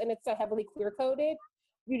franchise and it's so heavily queer coded,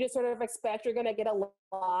 you just sort of expect you're going to get a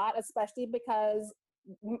lot, especially because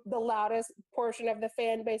the loudest portion of the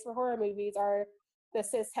fan base for horror movies are the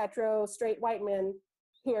cis hetero straight white men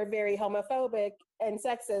who are very homophobic and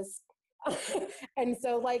sexist. And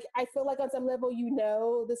so like, I feel like on some level,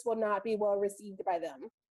 this will not be well received by them.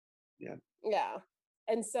 Yeah.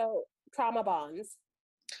 And so trauma bonds.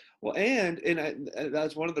 Well, and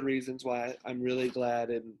that's one of the reasons why I'm really glad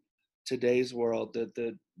in today's world that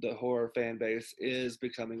the horror fan base is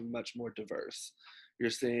becoming much more diverse. You're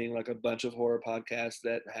seeing like a bunch of horror podcasts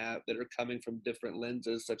that are coming from different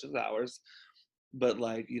lenses, such as ours, but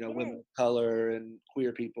like women Yay. of color and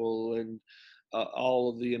queer people and all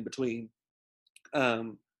of the in between.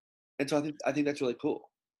 Um, and so I think that's really cool.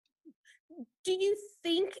 Do you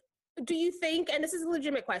think, and this is a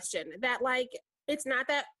legitimate question, that like it's not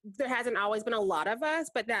that there hasn't always been a lot of us,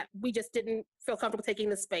 but that we just didn't feel comfortable taking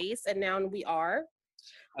the space and now we are?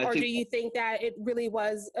 I Or do think you think that it really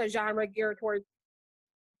was a genre geared towards,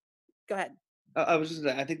 go ahead. I was just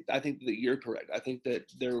saying, I think that you're correct. I think that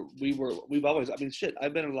we've always, I mean, shit,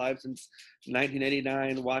 I've been alive since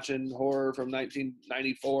 1989 watching horror from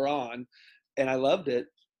 1994 on, and I loved it,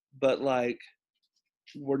 but like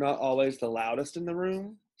we're not always the loudest in the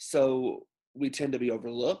room, so we tend to be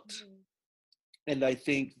overlooked. And I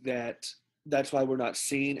think that that's why we're not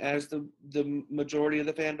seen as the majority of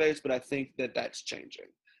the fan base, but I think that that's changing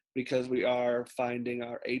because we are finding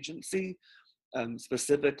our agency,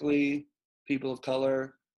 specifically people of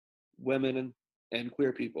color, women, and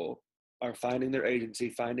queer people are finding their agency,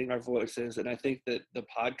 finding our voices. And I think that the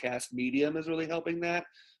podcast medium is really helping that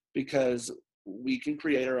because we can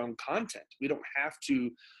create our own content. We don't have to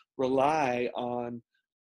rely on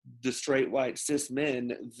the straight white cis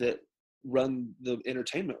men that run the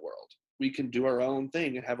entertainment world. We can do our own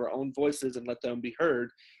thing and have our own voices and let them be heard,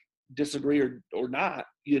 disagree or not,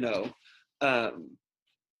 Um,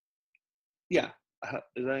 yeah.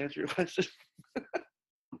 Did I answer your question?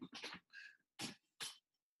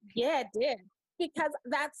 Yeah, it did. Because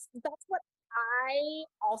that's what I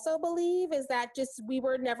also believe, is that just we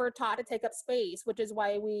were never taught to take up space, which is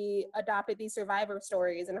why we adopted these survivor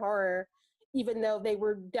stories in horror, even though they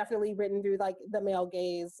were definitely written through like the male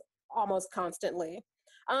gaze almost constantly.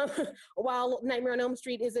 Um, while Nightmare on Elm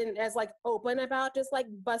Street isn't as like open about just like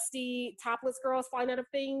busty topless girls flying out of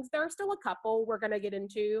things, there are still a couple we're gonna get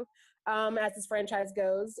into as this franchise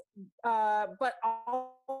goes. But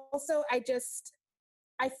also,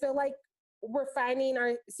 I feel like we're finding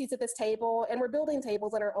our seats at this table and we're building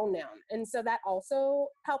tables on our own now. And so that also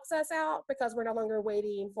helps us out because we're no longer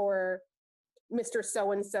waiting for Mr.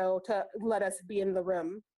 So and so to let us be in the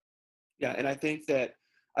room. Yeah, and I think that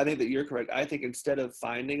you're correct. I think instead of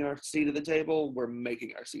finding our seat at the table, we're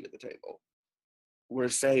making our seat at the table. We're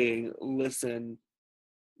saying, listen,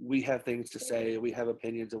 we have things to say, we have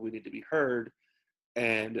opinions, and we need to be heard.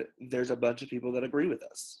 And there's a bunch of people that agree with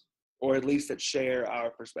us, or at least that share our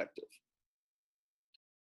perspective.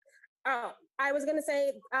 Oh, I was gonna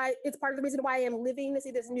say, it's part of the reason why I am living to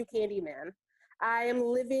see this new Candyman. I am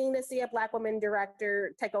living to see a Black woman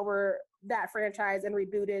director take over that franchise and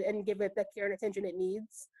reboot it and give it the care and attention it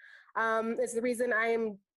needs. It's the reason I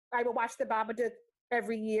will watch the Babadook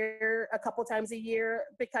every year, a couple times a year,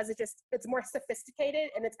 because it's more sophisticated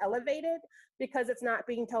and it's elevated because it's not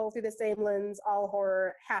being told through the same lens all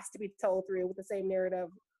horror has to be told through, with the same narrative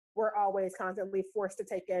we're always constantly forced to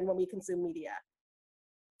take in when we consume media.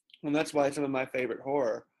 And that's why some of my favorite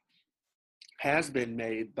horror has been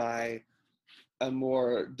made by a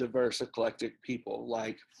more diverse, eclectic people.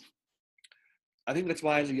 Like, I think that's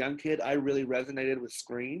why as a young kid, I really resonated with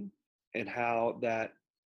Scream and how that,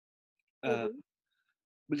 uh, Mm-hmm.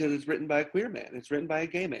 because it's written by a queer man, it's written by a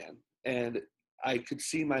gay man. And I could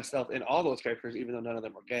see myself in all those characters, even though none of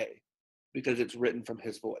them were gay, because it's written from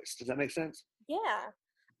his voice. Does that make sense? Yeah.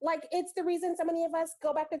 Like it's the reason so many of us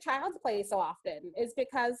go back to Child's Play so often, is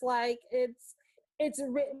because like it's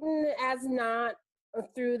written as not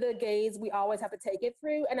through the gaze we always have to take it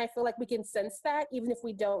through. And I feel like we can sense that even if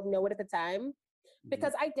we don't know it at the time. Mm-hmm.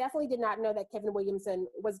 Because I definitely did not know that Kevin Williamson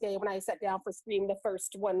was gay when I sat down for Scream, the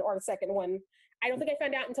first one or the second one. I don't think I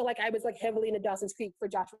found out until like I was like heavily into Dawson's Creek for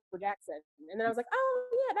Joshua Jackson. And then I was like, oh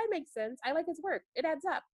yeah, that makes sense. I like his work. It adds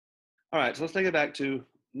up. All right, so let's take it back to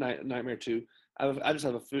Nightmare 2. I just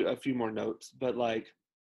have a few more notes, but like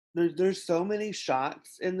there's so many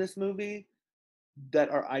shots in this movie that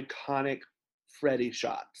are iconic Freddy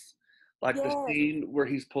shots. Like the Yes. scene where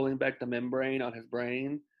he's pulling back the membrane on his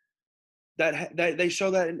brain. That they show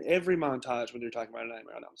that in every montage when you're talking about a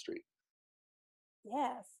Nightmare on Elm Street.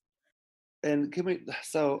 Yes. And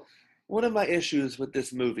so one of my issues with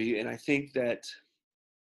this movie, and I think that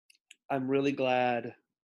I'm really glad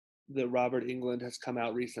that Robert Englund has come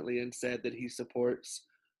out recently and said that he supports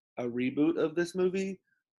a reboot of this movie,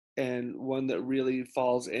 and one that really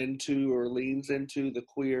falls into or leans into the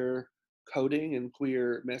queer coding and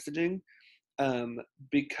queer messaging, um,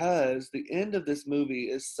 because the end of this movie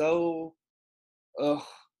is so ugh,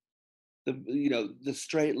 the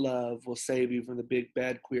straight love will save you from the big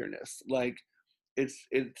bad queerness. Like it's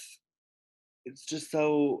just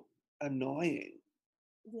so annoying.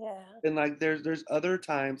 Yeah. And like there's other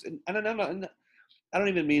times, and I don't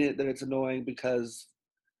even mean it that it's annoying because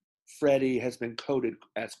Freddy has been coded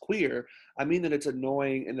as queer. I mean that it's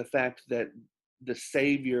annoying in the fact that the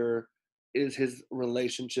savior is his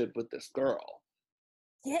relationship with this girl.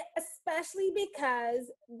 Yeah, especially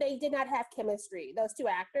because they did not have chemistry. Those two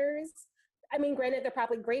actors. I mean, granted, they're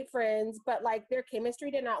probably great friends, but like their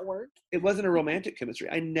chemistry did not work. It wasn't a romantic chemistry.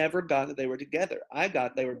 I never got that they were together. I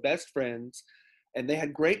got they were best friends and they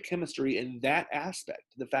had great chemistry in that aspect,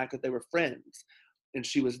 the fact that they were friends and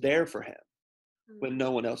she was there for him when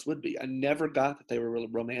no one else would be. I never got that they were really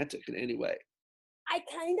romantic in any way. I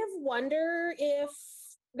kind of wonder if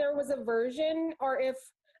there was a version, or if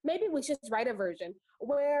maybe we should write a version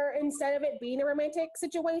where instead of it being a romantic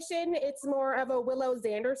situation, it's more of a Willow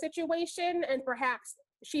Xander situation, and perhaps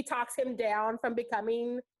she talks him down from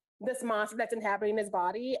becoming this monster that's inhabiting his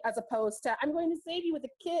body, as opposed to I'm going to save you with a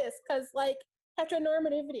kiss, because like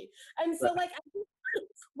heteronormativity. And so like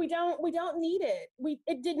we don't need it.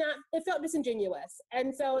 It did not, it felt disingenuous,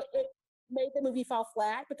 and so it made the movie fall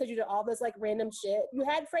flat because you did all this like random shit. You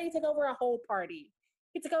had Freddie take over a whole party.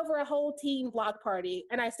 He took over a whole teen block party,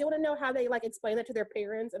 and I still want to know how they like explain that to their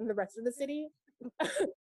parents and the rest of the city.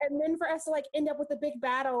 And then for us to like end up with a big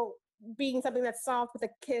battle being something that's solved with a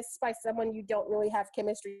kiss by someone you don't really have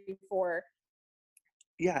chemistry for.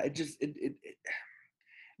 Yeah,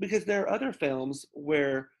 because there are other films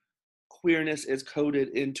where queerness is coded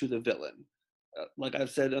into the villain. Like I've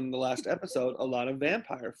said in the last episode, a lot of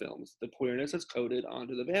vampire films, the queerness is coded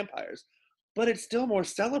onto the vampires, but it's still more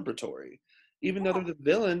celebratory. Even though Yeah, they're the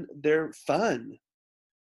villain, they're fun,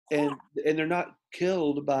 yeah. and they're not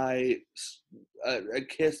killed by a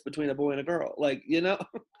kiss between a boy and a girl. Like No,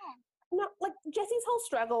 like Jesse's whole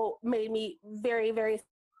struggle made me very, very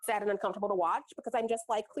sad and uncomfortable to watch, because I'm just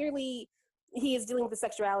like, clearly he is dealing with the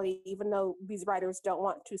sexuality, even though these writers don't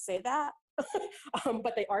want to say that.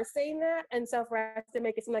 But they are saying that. And so for us to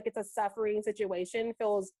make it seem like it's a suffering situation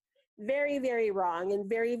feels very, very wrong, and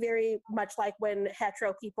very, very much like when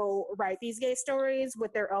hetero people write these gay stories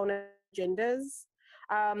with their own agendas.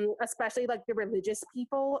 Especially like the religious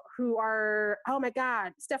people who are, oh my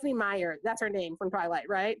God, Stephanie Meyer, that's her name from Twilight,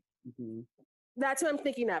 right? Mhm. That's what I'm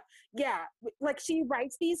thinking of. Yeah, like she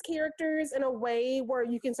writes these characters in a way where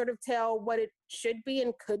you can sort of tell what it should be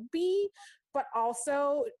and could be, but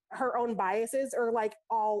also her own biases are like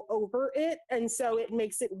all over it, and so it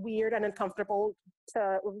makes it weird and uncomfortable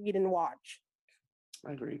to read and watch.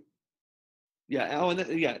 I agree. Yeah. Oh,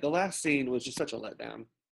 and yeah, the last scene was just such a letdown.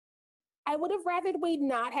 I would have rather we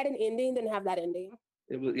not had an ending than have that ending.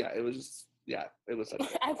 It was yeah, it was just yeah, it was such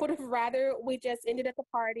a I would have rather we just ended at the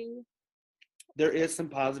party. there is some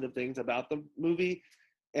positive things about the movie,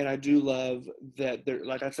 and I do love that there.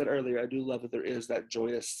 Like I said earlier, I do love that there is that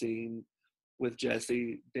joyous scene with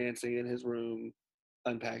Jesse dancing in his room,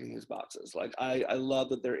 unpacking his boxes. Like I love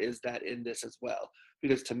that there is that in this as well,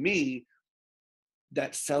 because to me,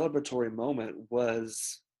 that celebratory moment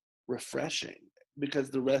was refreshing. Because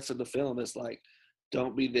the rest of the film is like,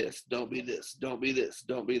 don't be this, don't be this, don't be this,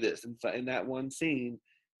 don't be this. And in that one scene,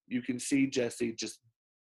 you can see Jesse just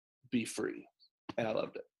be free, and I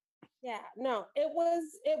loved it. Yeah, no, it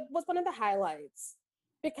was one of the highlights,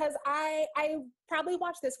 because I probably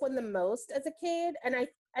watched this one the most as a kid, and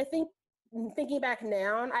I think, thinking back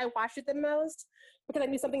now, I watched it the most because I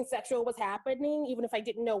knew something sexual was happening, even if I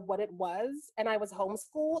didn't know what it was, and I was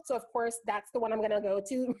homeschooled, so of course that's the one I'm gonna go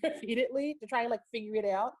to repeatedly to try and like figure it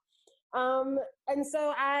out. And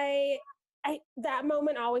so I that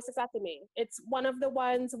moment always sticks out to me. It's one of the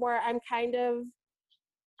ones where I'm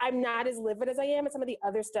not as livid as I am at some of the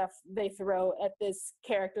other stuff they throw at this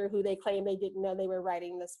character who they claim they didn't know they were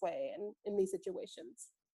writing this way and in these situations.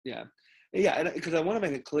 Yeah. Yeah, and because I want to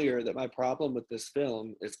make it clear that my problem with this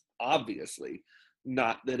film is obviously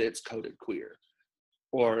not that it's coded queer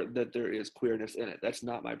or that there is queerness in it. That's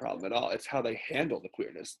not my problem at all. It's how they handle the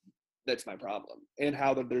queerness that's my problem, and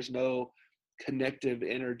how that there's no connective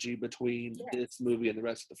energy between Yes. this movie and the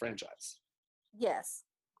rest of the franchise. Yes.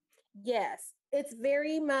 Yes. It's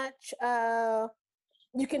very much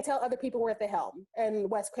you can tell other people were at the helm, and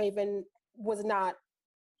Wes Craven was not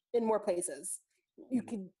in more places. You Mhm.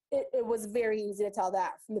 could it was very easy to tell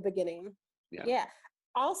that from the beginning. Yeah. Yeah.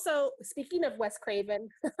 Also, speaking of Wes Craven,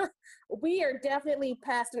 we are definitely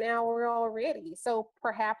past an hour already. So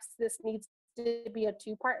perhaps this needs to be a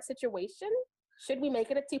two-part situation. Should we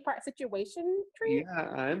make it a two-part situation, Tree? Yeah,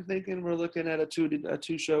 I'm thinking we're looking at a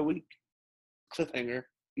two show week cliffhanger.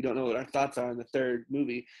 you don't know what our thoughts are on the third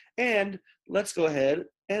movie. And let's go ahead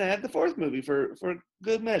and add the fourth movie for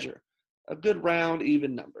good measure, a good round,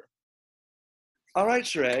 even number. All right,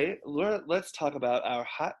 Sheree, let's talk about our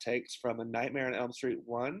hot takes from A Nightmare on Elm Street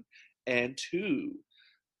 1 and 2.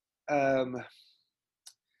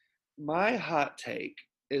 My hot take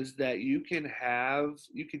is that you can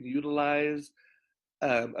utilize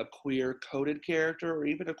a queer coded character or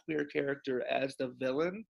even a queer character as the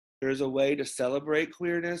villain. There's a way to celebrate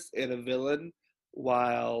queerness in a villain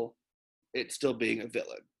while it's still being a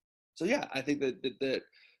villain. So yeah, I think that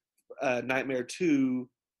Nightmare 2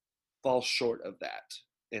 falls short of that,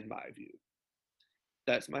 in my view.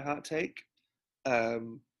 That's my hot take.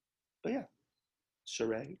 But yeah,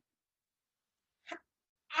 Sheree.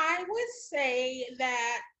 I would say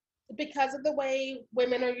that because of the way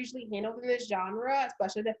women are usually handled in this genre,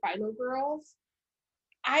 especially the final girls,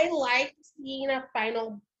 I like seeing a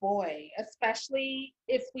final boy, especially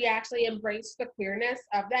if we actually embrace the queerness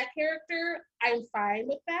of that character. I'm fine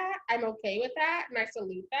with that. I'm okay with that, and I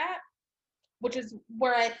salute that. Which is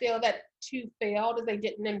where I feel that 2 failed, is they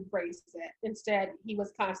didn't embrace it. Instead, he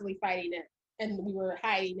was constantly fighting it, and we were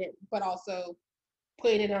hiding it, but also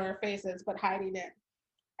putting it on our faces, but hiding it.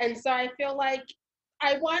 And so I feel like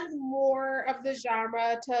I want more of the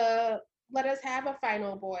genre to let us have a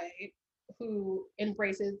final boy who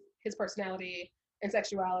embraces his personality and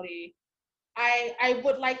sexuality. I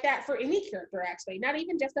would like that for any character, actually, not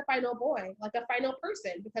even just a final boy, like a final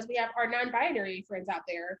person, because we have our non-binary friends out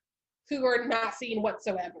there who are not seen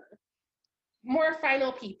whatsoever. More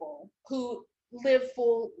final people who live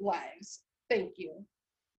full lives. Thank you.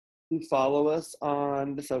 Follow us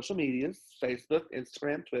on the social medias, Facebook,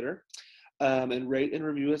 Instagram, Twitter, and rate and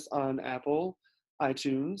review us on Apple,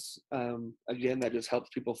 iTunes. Again, that just helps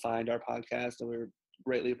people find our podcast, and we're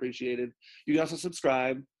greatly appreciated. You can also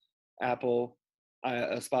subscribe, Apple,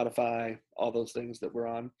 Spotify, all those things that we're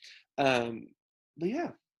on. But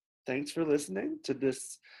yeah, thanks for listening to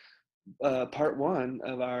this part 1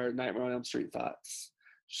 of our Nightmare on Elm Street thoughts.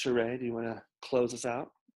 Sheree, do you want to close us out?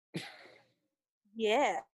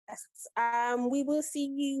 Yes. We will see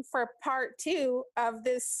you for part 2 of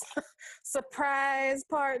this surprise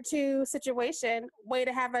part 2 situation. Way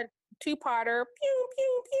to have a 2-parter. Pew,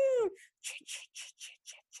 pew, pew.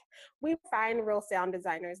 We find real sound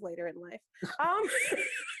designers later in life.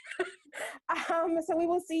 So we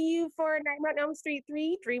will see you for Nightmare on Elm Street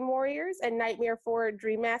 3, Dream Warriors, and Nightmare 4,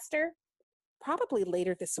 Dream Master. Probably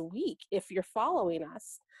later this week if you're following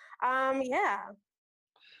us. Yeah.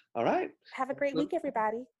 All right. Have a great week,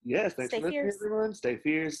 everybody. Yes, thanks for listening, everyone. Stay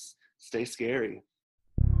fierce, stay scary.